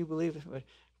 whatever you believe.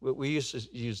 We used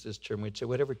to use this term. We'd say,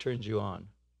 whatever turns you on.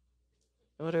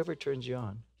 Whatever turns you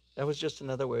on. That was just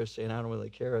another way of saying, I don't really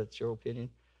care. It's your opinion.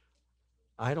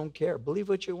 I don't care. Believe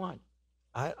what you want.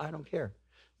 I don't care.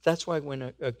 That's why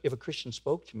if a Christian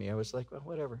spoke to me, I was like, well,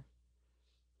 whatever.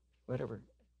 whatever.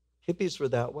 Hippies were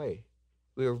that way.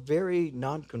 We were very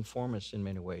nonconformist in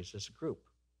many ways as a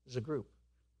group.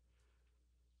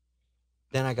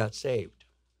 Then I got saved.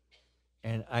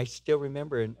 And I still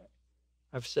remember, and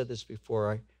I've said this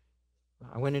before,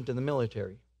 I went into the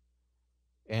military.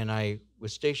 And I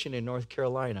was stationed in North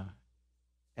Carolina.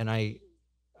 And I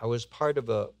was part of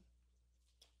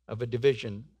a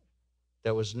division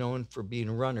that was known for being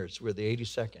runners. We're the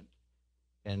 82nd.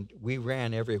 And we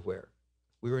ran everywhere.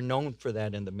 We were known for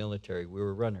that in the military. We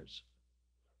were runners.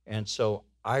 And so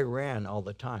I ran all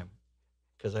the time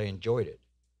because I enjoyed it.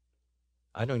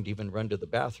 I don't even run to the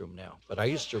bathroom now, but I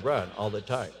used to run all the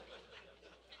time.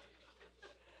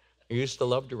 I used to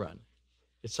love to run.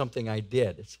 It's something I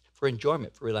did. It's for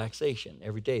enjoyment, for relaxation,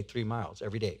 every day, 3 miles,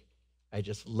 every day. I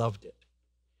just loved it.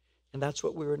 And that's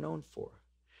what we were known for.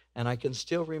 And I can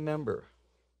still remember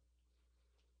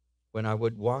when I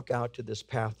would walk out to this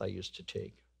path I used to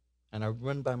take, and I would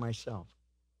run by myself.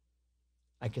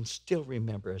 I can still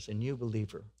remember as a new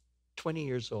believer, 20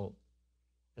 years old,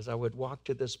 as I would walk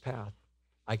to this path,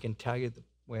 I can tell you the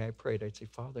way I prayed. I'd say,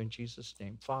 Father, in Jesus'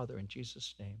 name, Father, in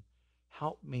Jesus' name,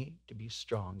 help me to be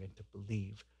strong and to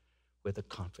believe with a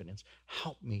confidence.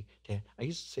 Help me to, I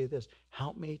used to say this,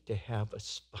 help me to have a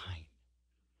spine.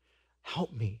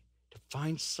 Help me to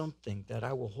find something that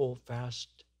I will hold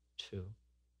fast to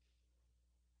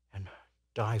and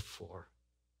die for.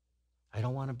 I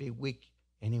don't want to be weak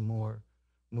anymore,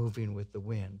 moving with the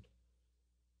wind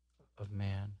of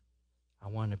man. I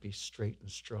want to be straight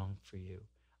and strong for you.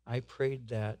 I prayed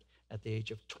that at the age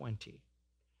of 20,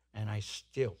 and I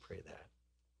still pray that.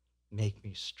 Make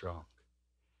me strong.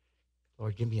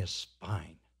 Lord, give me a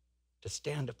spine to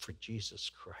stand up for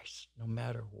Jesus Christ, no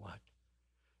matter what.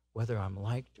 Whether I'm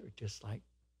liked or disliked,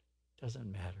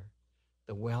 doesn't matter.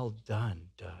 The well done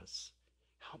does.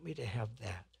 Help me to have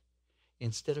that.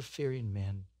 Instead of fearing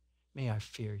men, may I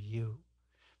fear you.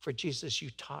 For Jesus,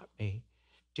 you taught me,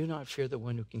 do not fear the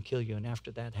one who can kill you, and after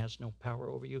that has no power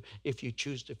over you. If you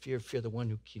choose to fear, fear the one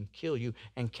who can kill you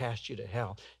and cast you to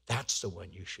hell. That's the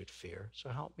one you should fear. So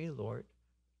help me, Lord,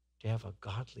 to have a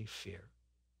godly fear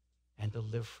and to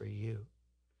live for you.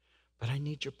 But I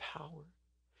need your power,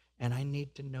 and I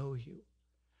need to know you.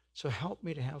 So help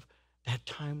me to have that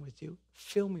time with you.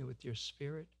 Fill me with your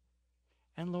spirit.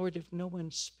 And Lord, if no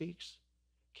one speaks,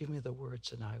 give me the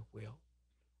words and I will.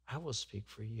 I will speak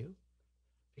for you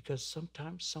because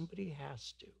sometimes somebody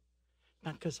has to.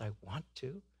 Not because I want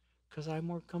to, because I'm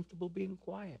more comfortable being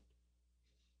quiet.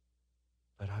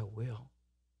 But I will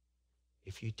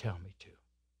if you tell me to.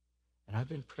 And I've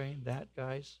been praying that,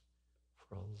 guys,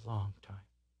 for a long time.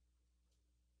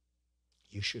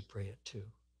 You should pray it too.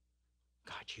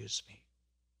 God, use me.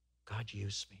 God,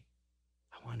 use me.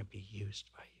 I want to be used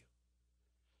by you.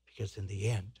 Because in the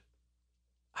end,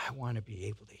 I want to be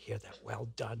able to hear that well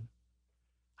done.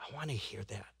 I want to hear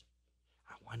that.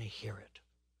 I want to hear it.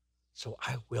 So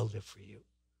I will live for you.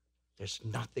 There's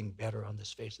nothing better on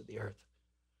this face of the earth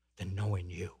than knowing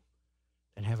you,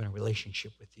 than having a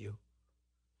relationship with you.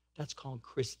 That's called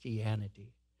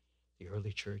Christianity. The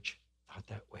early church thought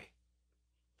that way.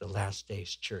 The last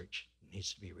days church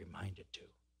needs to be reminded to,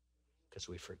 because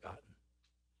we've forgotten.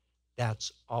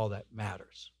 That's all that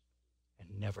matters.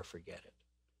 And never forget it.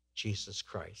 Jesus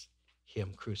Christ,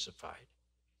 him crucified,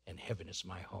 and heaven is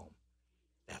my home.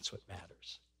 That's what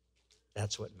matters.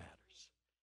 That's what matters.